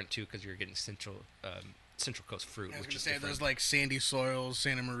little different too because you're getting Central Coast fruit, I was which going to is say different. there's like sandy soils,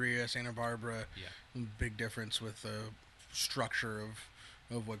 Santa Maria, Santa Barbara. Yeah. Big difference with the structure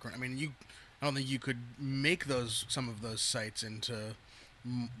of what. I mean, I don't think you could make some of those sites into,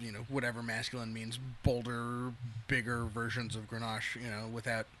 whatever masculine means, bolder, bigger versions of Grenache,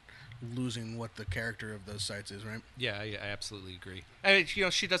 without losing what the character of those sites is, right? Yeah, I absolutely agree. And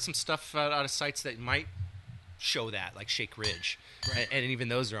she does some stuff out of sites that might show that, like Shake Ridge, Right. and even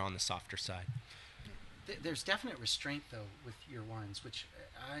those are on the softer side. There's definite restraint though with your wines, which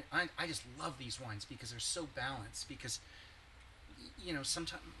I just love these wines because they're so balanced. Because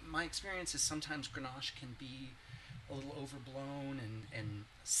sometimes my experience is sometimes Grenache can be a little overblown and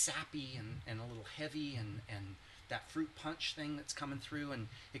sappy and a little heavy and that fruit punch thing that's coming through, and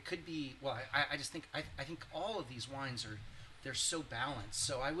it could be. Well, I just think I think all of these wines they're so balanced.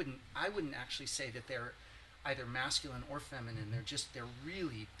 So I wouldn't actually say that they're either masculine or feminine. They're just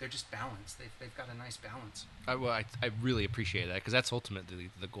balanced. They've got a nice balance. I really appreciate that because that's ultimately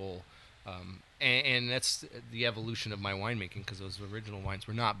the goal, and that's the evolution of my winemaking because those original wines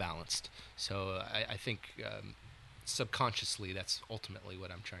were not balanced. So I think subconsciously that's ultimately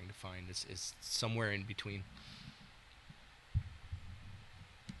what I'm trying to find is somewhere in between.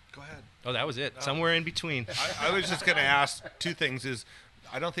 Go ahead. Oh, that was it. Somewhere in between. I was just going to ask two things.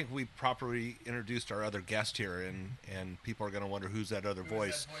 I don't think we properly introduced our other guest here, and people are going to wonder who's that other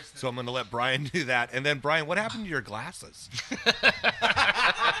voice. So I'm going to let Brian do that. And then, Brian, what happened to your glasses?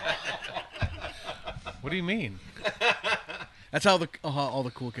 What do you mean? That's how all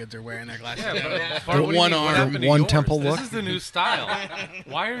the cool kids are wearing their glasses. Yeah, The one arm, one temple This look. is the new style.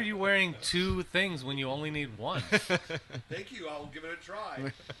 Why are you wearing two things when you only need one? Thank you. I'll give it a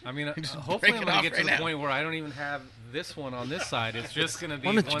try. I mean, Just hopefully break I'm it going off to get to right the now. point where I don't even have this one on this side. It's just going to be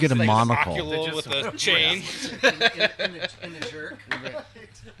Why don't you one get a thing. monocle? Ocular with a chain. in the jerk.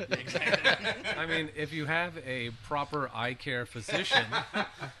 I mean, if you have a proper eye care physician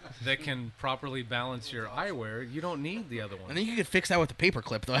that can properly balance your eyewear, you don't need the other I one. think you could fix that with a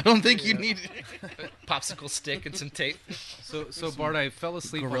paperclip, though. I don't think you need. Popsicle stick and some tape. So Bart, I fell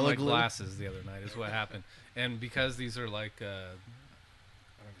asleep on Gorilla my Glue? glasses the other night is what happened. And because these are like, I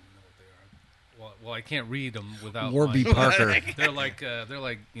don't even know what they are. Well, I can't read them without Warby my- Parker. They're like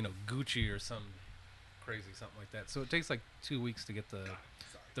Gucci or some crazy something like that. So it takes like 2 weeks to get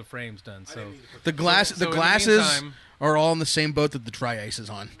the frames done. So The So in the glasses meantime- are all in the same boat that the dry ice is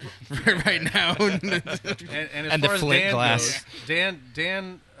on right now. and as And the far as flint Dan glass. goes,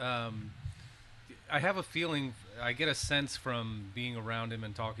 Dan, I have a feeling, I get a sense from being around him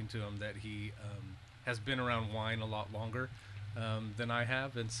and talking to him that he has been around wine a lot longer than I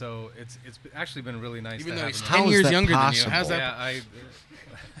have, and so it's actually been really nice. Even to though have he's him 10 How is years that younger possible? than you. How's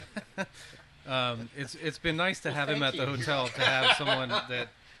that? Yeah, it's been nice to have him at the hotel to have someone that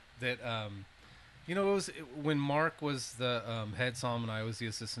it was when Mark was the head somm and I was the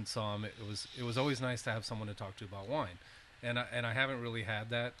assistant somm. It was always nice to have someone to talk to about wine, and I haven't really had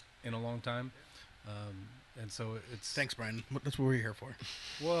that in a long time, and so it's Thanks, Brian. That's what we're here for.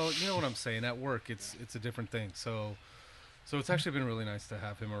 well, you know what I'm saying. At work, it's a different thing. So it's actually been really nice to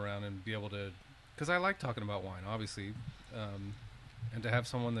have him around and be able to, because I like talking about wine, obviously, and to have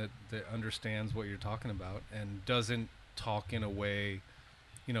someone that understands what you're talking about and doesn't talk in a way,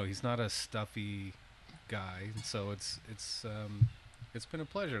 he's not a stuffy guy. And so it's been a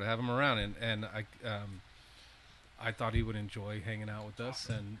pleasure to have him around, and I thought he would enjoy hanging out with us,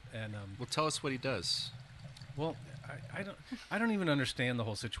 and Well, tell us what he does. well, I don't even understand the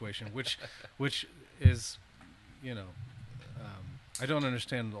whole situation, which is, I don't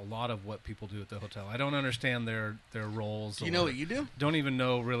understand a lot of what people do at the hotel. I don't understand their roles. Do you know what you do? Don't even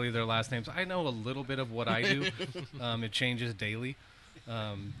know really their last names. I know a little bit of what I do. It changes daily.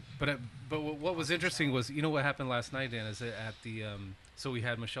 But what was interesting was, what happened last night, Dan, is at the so we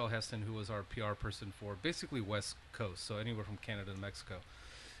had Michelle Heston, who was our PR person for basically West Coast, so anywhere from Canada to Mexico.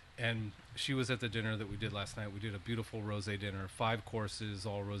 and she was at the dinner that we did last night. We did a beautiful rosé dinner, 5 courses,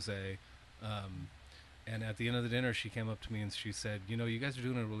 all rosé. And at the end of the dinner, she came up to me and she said, "You know, you guys are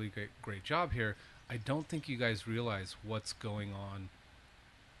doing a really great job here. I don't think you guys realize what's going on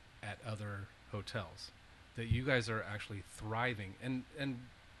at other hotels. That you guys are actually thriving." And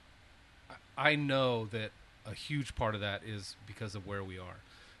I know that a huge part of that is because of where we are,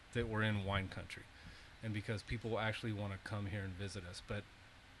 that we're in wine country, and because people actually want to come here and visit us. But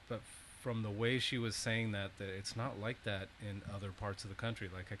from the way she was saying that it's not like that in other parts of the country.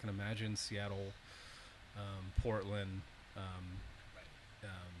 Like I can imagine Seattle, Portland,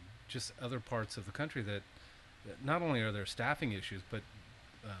 just other parts of the country that not only are there staffing issues, but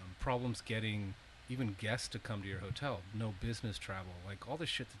problems getting even guests to come to your hotel, no business travel, like all the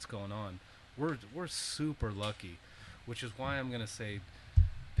shit that's going on. We're super lucky, which is why I'm going to say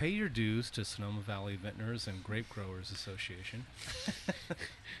pay your dues to Sonoma Valley Vintners and Grape Growers Association.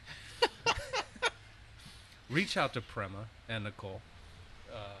 Reach out to Prema and Nicole.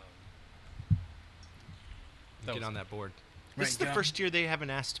 Get on that board. This is the first year they haven't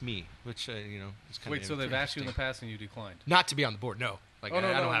asked me, which is kind of Wait, so they've asked you in the past and you declined? Not to be on the board, no. Like I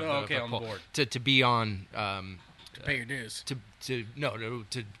don't have on the board to be on. To pay your dues. To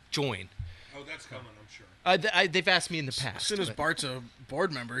join. Oh, that's coming, I'm sure. They've asked me in the past. As soon as Bart's a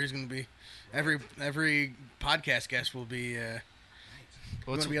board member, he's going to be every podcast guest will be.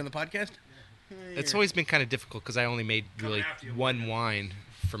 Want to be on the podcast? It's always been kind of difficult because I only made really one wine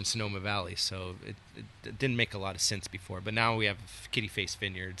from Sonoma Valley, so it didn't make a lot of sense before. But now we have Kitty Face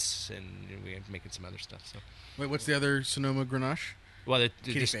Vineyards, and we're making some other stuff. So, wait, what's the other Sonoma Grenache? Well,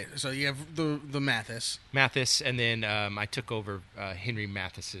 Kitty Face. So you have the Mathis. Mathis, and then I took over Henry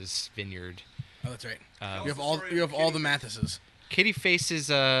Mathis's vineyard. Oh, that's right. You have all the Mathises. Kitty Face is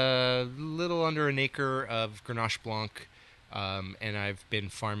a little under an acre of Grenache Blanc. And I've been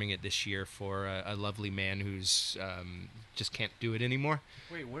farming it this year for a lovely man who's just can't do it anymore.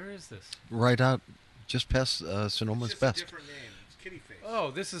 Wait, where is this? Right out, just past Sonoma's Best. Different name. It's Kitty Face.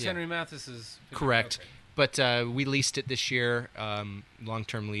 Oh, this is Henry Mathis's. Correct. Okay. But we leased it this year,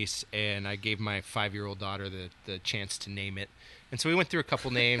 long-term lease, and I gave my 5-year-old daughter the chance to name it. And so we went through a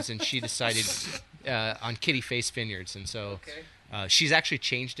couple names, and she decided on Kitty Face Vineyards. And so she's actually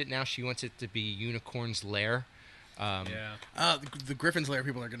changed it now. She wants it to be Unicorn's Lair. The Griffin's Lair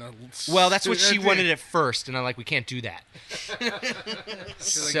people are gonna. Well, that's what she wanted at first, and I'm like, we can't do that.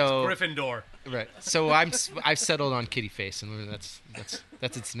 So like, it's Gryffindor, right? So I've settled on Kitty Face, and that's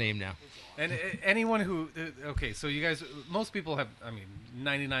its name now. And anyone who so you guys, most people have. I mean,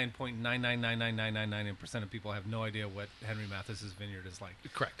 99.9999999% of people have no idea what Henry Mathis's vineyard is like.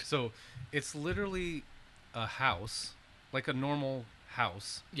 Correct. So it's literally a house, like a normal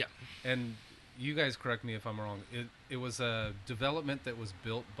house. Yeah. And you guys correct me if I'm wrong. It was a development that was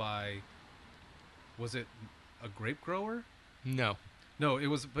built by. Was it a grape grower? No, it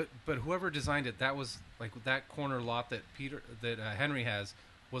was. But whoever designed it, that was like that corner lot that Henry has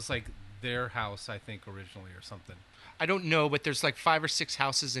was like their house, I think, originally or something. I don't know, but there's like 5 or 6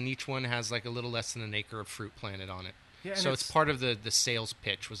 houses, and each one has like a little less than an acre of fruit planted on it. Yeah, so it's part of the sales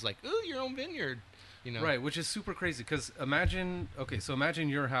pitch was like, ooh, your own vineyard. Right, which is super crazy because imagine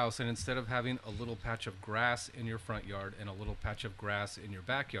your house, and instead of having a little patch of grass in your front yard and a little patch of grass in your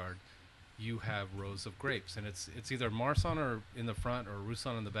backyard, you have rows of grapes, and it's either Marsanne or in the front or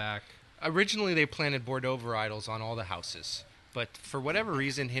Roussanne in the back. Originally, they planted Bordeaux varietals on all the houses, but for whatever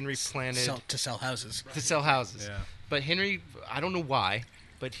reason, Henry planted to sell houses. To sell houses, yeah. But Henry, I don't know why,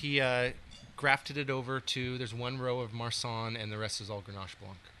 but he grafted it over to. There's one row of Marsanne, and the rest is all Grenache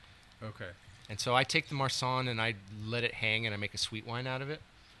Blanc. Okay. And so I take the Marsanne and I let it hang and I make a sweet wine out of it.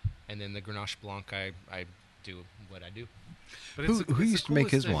 And then the Grenache Blanc, I do what I do. But who used to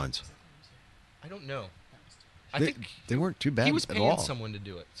make his wines? I don't know. I think they weren't too bad at all. He was paying someone to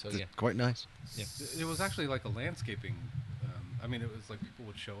do it. So yeah, quite nice. Yeah. It was actually like a landscaping. It was like people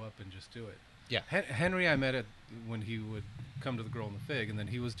would show up and just do it. Yeah. Henry, I met when he would come to the Girl in the Fig, and then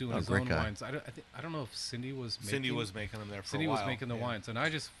he was doing his own wines. I don't know if Cindy was making them there for a while. Cindy was making the wines, and I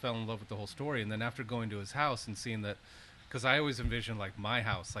just fell in love with the whole story. And then after going to his house and seeing that, because I always envisioned like my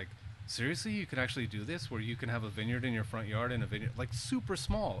house, like seriously, you can actually do this where you can have a vineyard in your front yard and a vineyard like super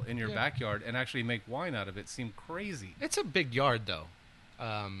small in your backyard and actually make wine out of it. Seemed crazy. It's a big yard though.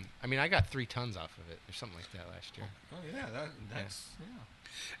 I got 3 tons off of it or something like that last year. Oh yeah, that's yeah.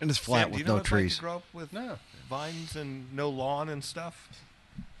 And it's flat Sam, with do you know no what trees. It's like to grow up with vines and no lawn and stuff?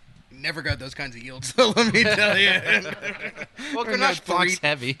 Never got those kinds of yields, so let me tell you. Well, Grenache Blanc's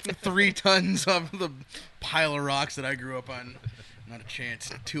heavy. 3 tons off the pile of rocks that I grew up on. Not a chance.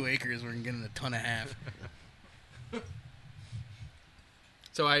 2 acres, we're getting a ton and a half.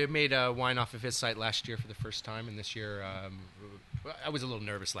 So I made wine off of his site last year for the first time, and this year I was a little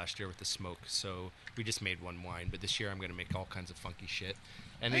nervous last year with the smoke, so we just made one wine. But this year I'm going to make all kinds of funky shit.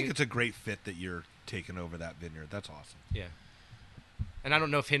 And I think it's a great fit that you're taking over that vineyard. That's awesome. Yeah. And I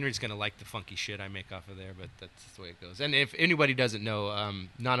don't know if Henry's going to like the funky shit I make off of there, but that's the way it goes. And if anybody doesn't know,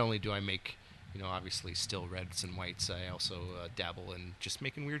 not only do I make, obviously still reds and whites, I also dabble in just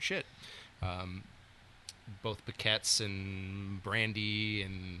making weird shit. Both piquettes and brandy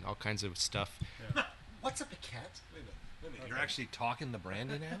and all kinds of stuff. Yeah. What's a piquette? Wait a minute. You're actually talking the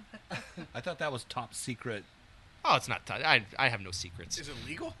brandy now? I thought that was top secret. Oh, it's not. I have no secrets. Is it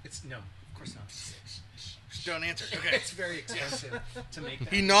legal? No, of course not. Just don't answer. Okay. It's very expensive to make that.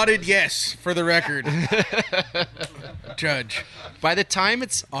 He nodded yes for the record. Judge. By the time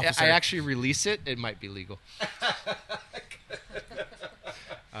Officer. I actually release it, it might be legal.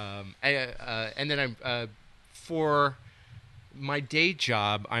 And then for my day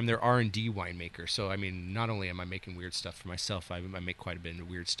job, I'm their R&D winemaker. So, I mean, not only am I making weird stuff for myself, I make quite a bit of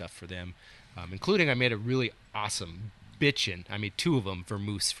weird stuff for them, including I made a really awesome bitchin'. I made 2 of them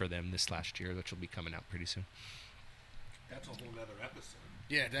vermouths for them this last year, which will be coming out pretty soon. That's a whole other episode.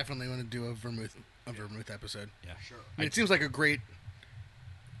 Yeah, definitely want to do a vermouth episode. Yeah, sure. I mean, it seems like a great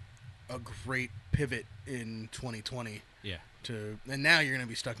pivot in 2020. Yeah. And now you're going to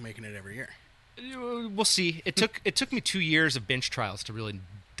be stuck making it every year. We'll see. It took me 2 years of bench trials to really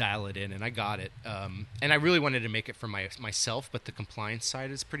dial it in, and I got it. And I really wanted to make it for myself, but the compliance side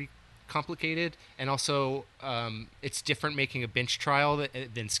is pretty complicated, and also it's different making a bench trial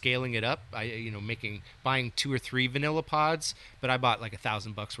than scaling it up. Buying 2 or 3 vanilla pods, but I bought like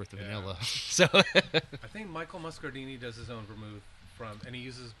 $1,000 worth of vanilla. So I think Michael Muscardini does his own vermouth and he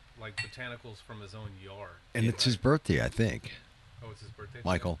uses like botanicals from his own yard. And it's his birthday, I think. Oh, it's his birthday?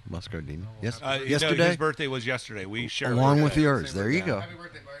 Michael Muscardini. Yes. Yesterday? His birthday was yesterday. We shared Along with birthday. yours. There you go. Happy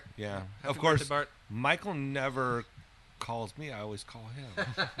birthday, Bart. Yeah. Happy Of course, birthday, Bart. Michael never calls me. I always call him.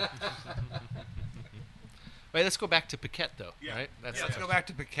 Wait, let's go back to Paquette, though. Yeah. Right? Let's go back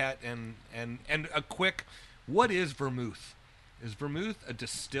to Paquette and a quick. What is vermouth? Is vermouth a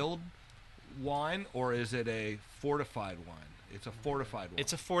distilled wine or is it a fortified wine? It's a fortified wine.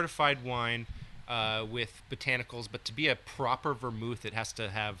 It's a fortified wine with botanicals, but to be a proper vermouth, it has to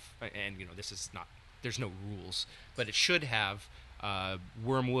have. And this is not. There's no rules, but it should have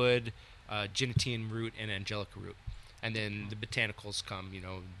wormwood, gentian root, and angelica root. And then the botanicals come,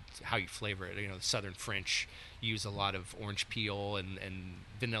 how you flavor it. The Southern French use a lot of orange peel and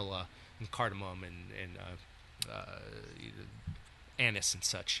vanilla and cardamom and anise and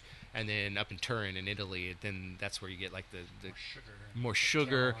such. And then up in Turin in Italy, then that's where you get like the more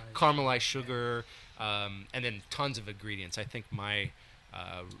sugar, caramelized sugar, and then tons of ingredients. I think my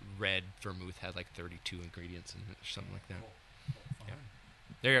red vermouth had like 32 ingredients in it or something like that. Yeah.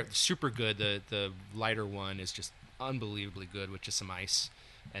 They're super good. The lighter one is just unbelievably good with just some ice,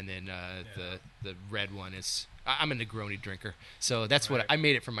 and then the red one is. I'm a Negroni drinker, so that's what I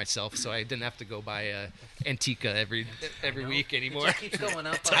made it for myself. So I didn't have to go buy Antica every week anymore. It keeps going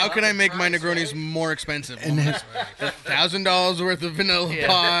up. How can I make my Negronis more expensive? $1,000 worth of vanilla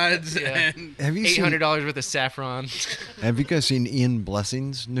pods and Have you $800 worth of saffron. Have you guys seen Ian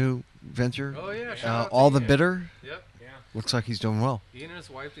Blessing's new venture? Oh, yeah. shout out to All the Ian. Bitter? Yep. Yeah. Looks like he's doing well. Ian and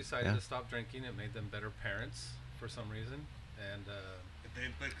his wife decided to stop drinking. It made them better parents for some reason. And,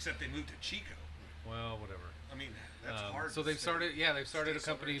 Except they moved to Chico. well, whatever. I mean, that's hard. So they've started a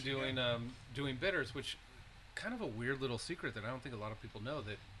company sober doing bitters, which kind of a weird little secret that I don't think a lot of people know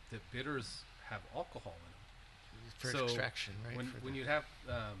that bitters have alcohol in them. For So extraction, right? When you'd have,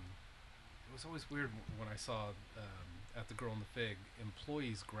 it was always weird when I saw at the Girl in the Fig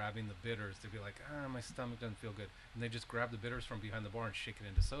employees grabbing the bitters. They'd be like, my stomach doesn't feel good, and they just grab the bitters from behind the bar and shake it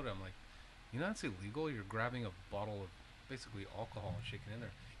into soda. I'm like, that's illegal. You're grabbing a bottle of basically alcohol and shaking it in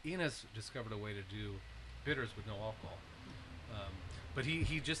there. Ian has discovered a way to do bitters with no alcohol. But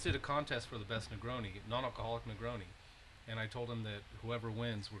he just did a contest for the best Negroni, non-alcoholic Negroni, and I told him that whoever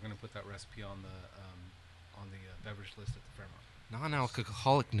wins, we're going to put that recipe on the beverage list at the Fairmont.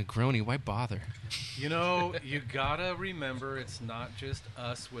 Non-alcoholic Negroni, why bother? You gotta remember, it's not just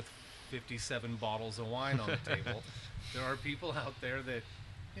us with 57 bottles of wine on the table. There are people out there that,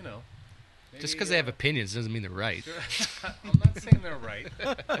 Just because they have opinions doesn't mean they're right. I'm not saying they're right,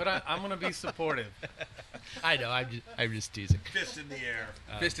 but I'm going to be supportive. I know. I'm just teasing. Fist in the air.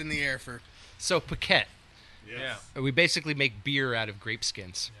 fist in the air for. So Paquette, Yeah. we basically make beer out of grape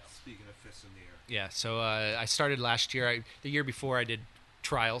skins. Speaking of fists in the air. Yeah. So I started last year. The year before, I did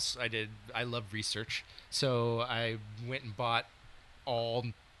trials. I love research. So I went and bought all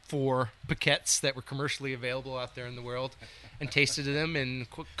 4 piquettes that were commercially available out there in the world, and tasted them. And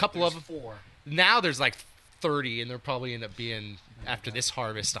a couple of them. 4. Now there's like 30, and there'll probably end up being after this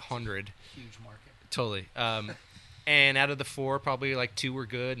harvest 100. Huge market. Totally. And out of the 4, probably like 2 were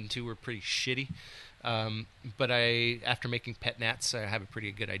good and 2 were pretty shitty. But after making pet nats, I have a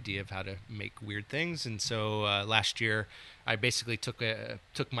pretty good idea of how to make weird things. And so last year, I basically took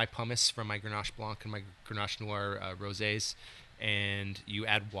my pumice from my Grenache Blanc and my Grenache Noir rosés, and you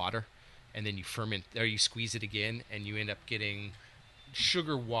add water, and then you ferment, or you squeeze it again, and you end up getting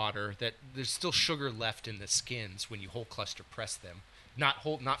sugar water that there's still sugar left in the skins when you whole cluster press them,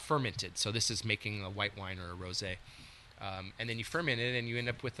 not fermented. So this is making a white wine or a rosé. And then you ferment it, and you end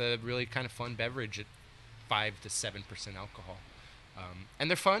up with a really kind of fun beverage at 5 to 7% alcohol. And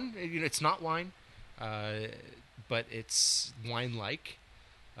they're fun. It's not wine, but it's wine-like,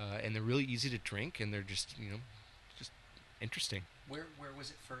 and they're really easy to drink, and they're just just interesting. Where was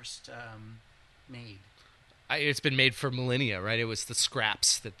it first made? It's been made for millennia, right? It was the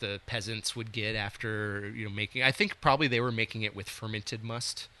scraps that the peasants would get after making. I think probably they were making it with fermented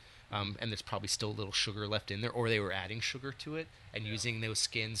must. And there's probably still a little sugar left in there, or they were adding sugar to it and using those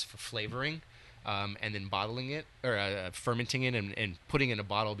skins for flavoring, and then bottling it or fermenting it and putting it in a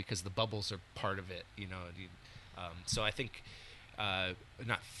bottle because the bubbles are part of it. So I think,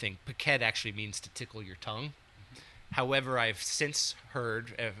 piquette actually means to tickle your tongue. However, I've since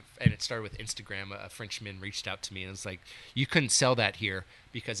heard, and it started with Instagram, a Frenchman reached out to me and was like, you couldn't sell that here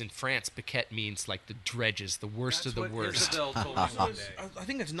because in France, piquette means like the dredges, the worst of the worst. Isabel told me one day. I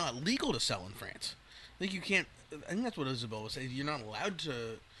think it's not legal to sell in France. I think you can't. I think that's what Isabel was saying. You're not allowed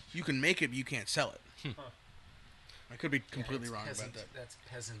to. You can make it, but you can't sell it. I could be completely wrong about that. That's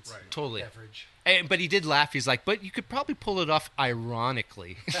peasant Totally. beverage. But he did laugh. He's like, but you could probably pull it off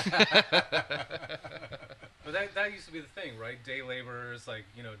ironically. But that used to be the thing, right? Day laborers,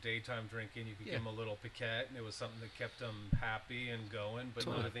 daytime drinking, you could give them a little piquette, and it was something that kept them happy and going, but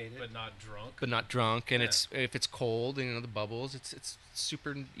not drunk. But not drunk, and if it's cold, the bubbles, it's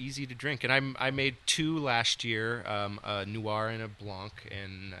super easy to drink. And I made 2 last year, a Noir and a Blanc,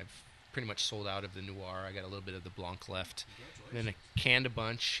 and I've pretty much sold out of the Noir. I got a little bit of the Blanc left. Then I canned a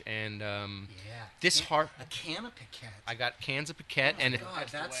bunch, and a can of Piquette. I got cans of Piquette, and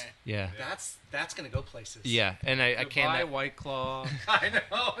that's gonna go places. Yeah, and I canned that. White Claw. I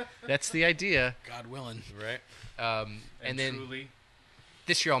know. That's the idea, God willing, right? And then Truly.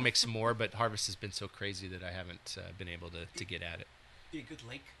 this year I'll make some more, but harvest has been so crazy that I haven't been able to get at it. Be a good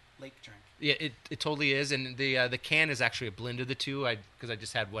lake drink. Yeah, it totally is, and the can is actually a blend of the two. Because I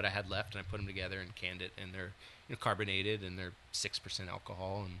just had what I had left, and I put them together and canned it, and they're carbonated, and they're 6%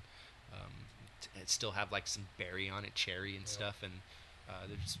 alcohol, and it still have like some berry on it, cherry and stuff, and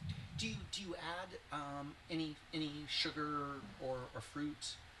there's. Do you add any sugar or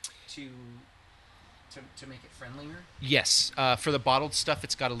fruit to make it friendlier? Yes, for the bottled stuff,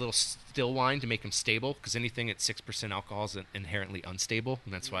 it's got a little still wine to make them stable, because anything at 6% alcohol is inherently unstable,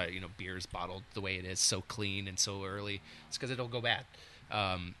 and that's why beer is bottled the way it is, so clean and so early. It's because it'll go bad.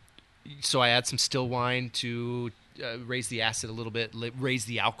 So I add some still wine to raise the acid a little bit, raise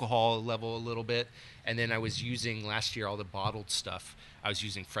the alcohol level a little bit, and then I was using last year all the bottled stuff. I was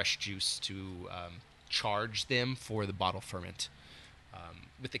using fresh juice to charge them for the bottle ferment.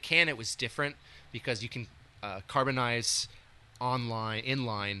 With the can, it was different because you can carbonize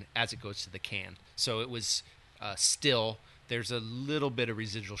inline as it goes to the can. So it was still. There's a little bit of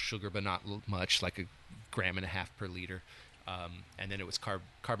residual sugar, but not much, like 1.5 grams per liter. And then it was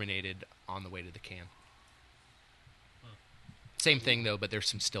carbonated on the way to the can. Same thing, though, but there's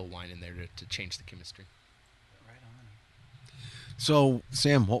some still wine in there to change the chemistry. Right on. So,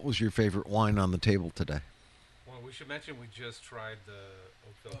 Sam, what was your favorite wine on the table today? Well, we should mention we just tried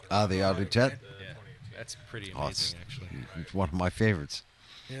the Oakville. The Auditet? Yeah, that's pretty amazing, actually. It's one of my favorites.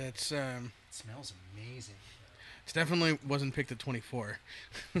 Yeah, it smells amazing. It definitely wasn't picked at 24,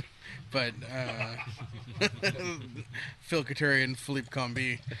 but Phil Couturier and Philippe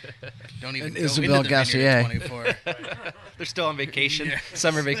Combi don't even go Isabelle into the vineyard at 24. They're still on vacation,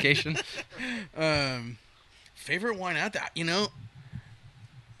 summer vacation. Favorite wine out there,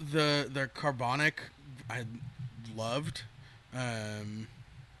 the carbonic I loved. I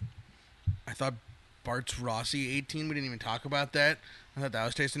thought Bart's Rossi 18. We didn't even talk about that. I thought that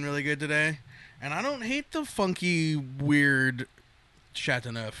was tasting really good today. And I don't hate the funky, weird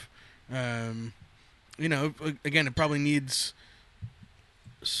Chateauneuf. Again, it probably needs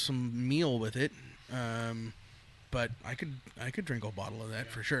some meal with it. But I could drink a bottle of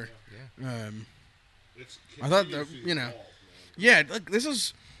that for sure. Yeah. I thought that, yeah, look, this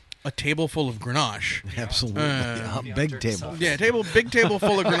is a table full of Grenache. Absolutely. Big table. Yeah, big table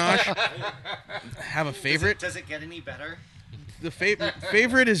full of Grenache. Have a favorite. Does it get any better? The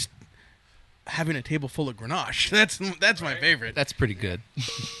favorite is having a table full of Grenache. That's my favorite. That's pretty good.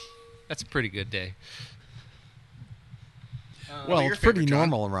 That's a pretty good day. Well, your it's pretty favorite, John?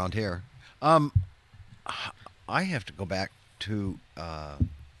 normal around here. I have to go back to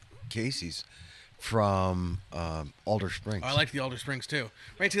Casey's from Alder Springs. I like the Alder Springs too.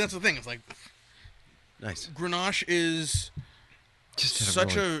 Right, see, that's the thing. It's like Nice. Grenache is Just had a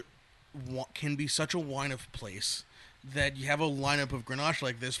such really- can be such a wine of place that you have a lineup of Grenache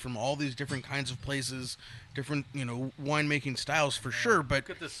like this from all these different kinds of places, different winemaking styles for sure. But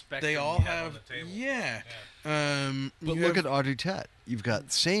Look at the spectrum they all you have on have the table. yeah. But look at Audrey Tet. You've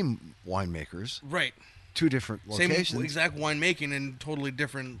got same winemakers, right. two different locations. Same exact winemaking in totally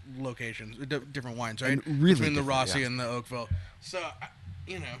different locations, different wines, right? And really between the different, Rossi yeah. and the Oakville. So,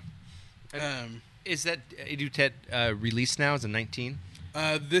 Is that Edutet released now? Is it 19?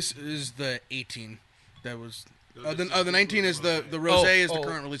 this is the 18 that was. The 19 is the rosé is the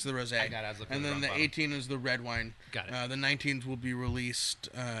current release of the rosé. I got it. I was looking and at the then the wrong 18 is the red wine. Got it. The 19th will be released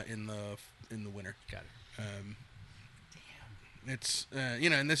in the winter. Got it. It's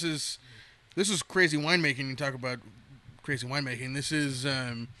and this is crazy winemaking. You talk about crazy winemaking. This is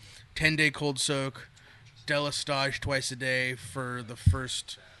 10-day cold soak, delistage twice a day for the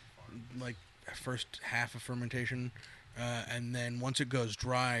first half of fermentation, and then once it goes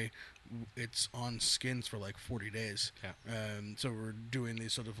dry, it's on skins for like 40 days. Yeah. So we're doing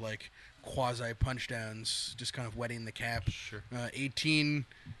these sort of like quasi punch downs, just kind of wetting the cap. Sure. 19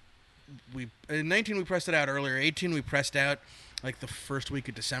 we pressed it out earlier. 18 we pressed out like the first week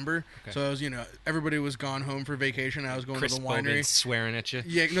of December. Okay. So I was, everybody was gone home for vacation. I was going Chris to the winery. Bowman swearing at you.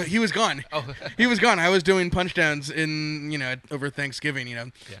 Yeah, no, he was gone. Oh. He was gone. I was doing punch downs in, over Thanksgiving, Yeah.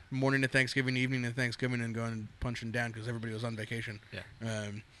 morning to Thanksgiving, evening to Thanksgiving, and going and punching down because everybody was on vacation. Yeah.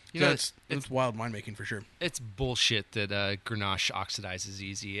 It's wild winemaking for sure. It's bullshit that Grenache oxidizes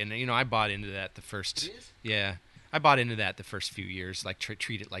easy, and I bought into that the first. It is? Yeah, I bought into that the first few years, like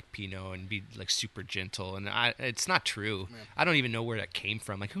treat it like Pinot and be like super gentle, and it's not true. Yeah. I don't even know where that came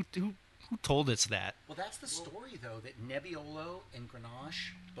from. Like who told us that? Well, that's the story, though, that Nebbiolo and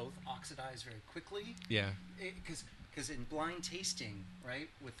Grenache both oxidize very quickly. Yeah. Because in blind tasting, right,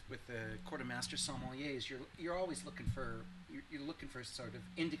 with the quartermaster sommeliers, you're always looking for sort of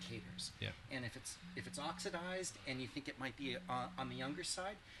indicators. Yeah. And if it's oxidized and you think it might be on the younger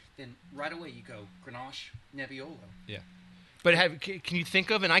side, then right away you go Grenache, Nebbiolo. Yeah. But can you think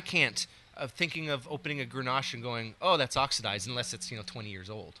of, and I can't, of thinking of opening a Grenache and going, oh, that's oxidized, unless it's 20 years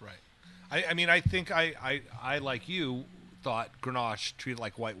old. Right. I think I like you thought Grenache treated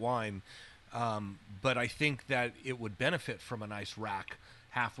like white wine, but I think that it would benefit from a nice rack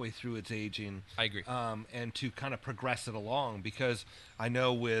halfway through its aging. I agree. And to kind of progress it along, because I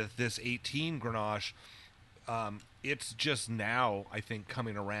know with this 18 Grenache, it's just now, I think,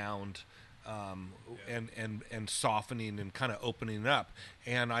 coming around and softening and kind of opening up.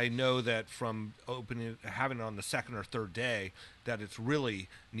 And I know that from having it on the second or third day, that it's really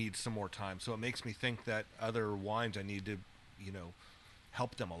needs some more time. So it makes me think that other wines I need to,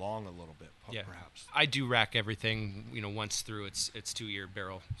 help them along a little bit, perhaps. I do rack everything, once through its 2-year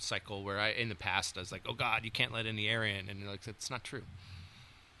barrel cycle, where in the past I was like, oh God, you can't let any air in, and like it's not true.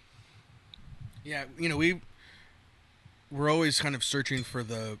 Yeah, we're always kind of searching for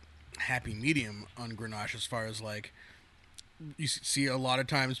the happy medium on Grenache, as far as like you see a lot of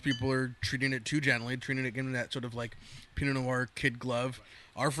times people are treating it too gently, giving that sort of like Pinot Noir kid glove.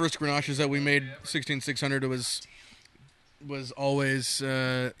 Our first Grenaches that we made, 16600, was always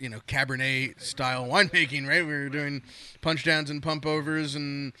Cabernet style winemaking, right? We were doing punch downs and pump overs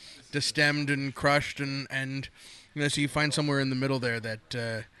and destemmed and crushed and so you find somewhere in the middle there that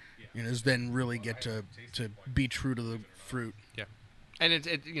then really get to be true to the fruit. Yeah. And it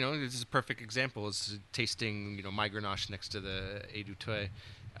this is a perfect example is tasting my Grenache next to the Eduteuil,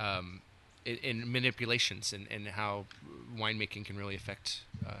 in manipulations and how winemaking can really affect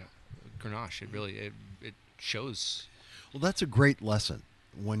Grenache. It really it shows. Well, that's a great lesson.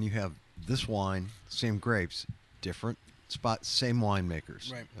 When you have this wine, same grapes, different spots, same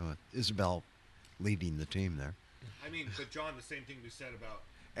winemakers. Right. Isabel leading the team there. I mean, but John, the same thing we said about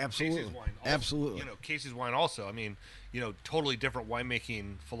Absolutely. Casey's wine. Also, Absolutely. Casey's wine also. I mean, totally different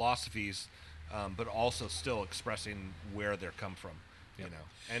winemaking philosophies, but also still expressing where they're come from.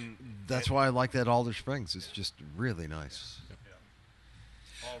 And That's why I like that Alder Springs. It's just really nice.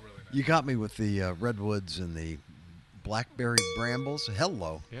 all really nice. You got me with the redwoods and the blackberry brambles.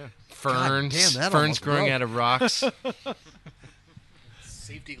 Hello. Yeah. God Ferns. damn, that Ferns almost growing broke. out of rocks.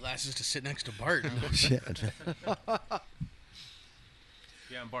 safety glasses to sit next to Bart. Shit.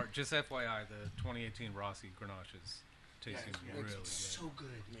 Yeah, and Bart, just FYI, the 2018 Rossi Grenache is tasting really good. So good.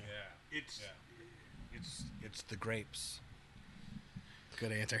 Yeah. It's the grapes.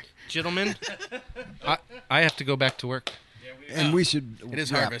 Good answer. Gentlemen, I have to go back to work. And we should. It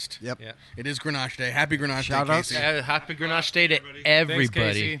is wrap. harvest. Yep. Yeah. It is Grenache Day. Happy Grenache Shout Day, outs. Casey. Happy Grenache Day to Thanks,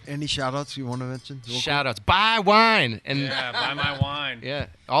 everybody. Casey. Any shout outs you want to mention? Shout outs. Buy wine. And Yeah, buy my wine. yeah,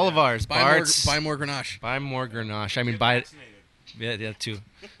 all of ours. Bart's. Buy more Grenache. Buy more Grenache. I mean, buy it. Yeah, too.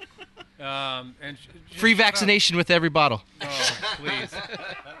 And Free shout out- vaccination with every bottle. Oh, please.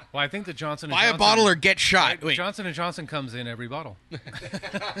 Well, I think the Johnson & Buy Johnson, a bottle or get shot. Wait. Johnson & Johnson comes in every bottle.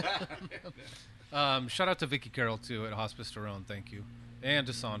 Shout out to Vicky Carroll, too, at Hospice Tyrone. Thank you. And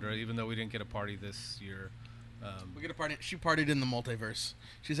to Sandra, even though we didn't get a party this year. We get a party. She partied in the multiverse.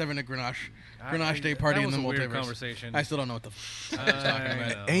 She's having a Grenache Day that party in was the a multiverse. weird conversation. I still don't know what the f- I was talking about.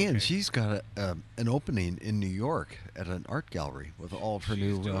 know. And Okay. she's got an opening in New York at an art gallery with all of her She's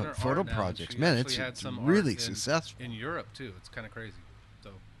new doing her photo art now, and projects. she Man, actually had it's some art really in- successful. in Europe too. It's kind of crazy. So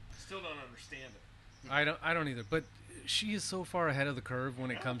Still don't understand it. I don't either. But she is so far ahead of the curve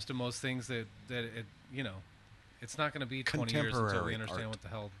when it comes to most things that it it's not going to be 20 years until Contemporary we understand art. what the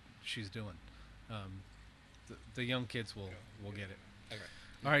hell she's doing. The young kids will get it. Okay.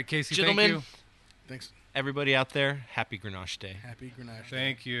 All right, Casey. Gentlemen, thank you. Thanks. Everybody out there, happy Grenache Day. Happy Grenache Day.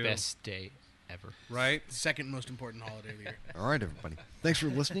 Thank you. Best day ever. Right. Second most important holiday of the year. All right, everybody. Thanks for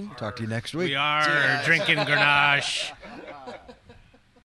listening. Talk to you next week. We are drinking Grenache.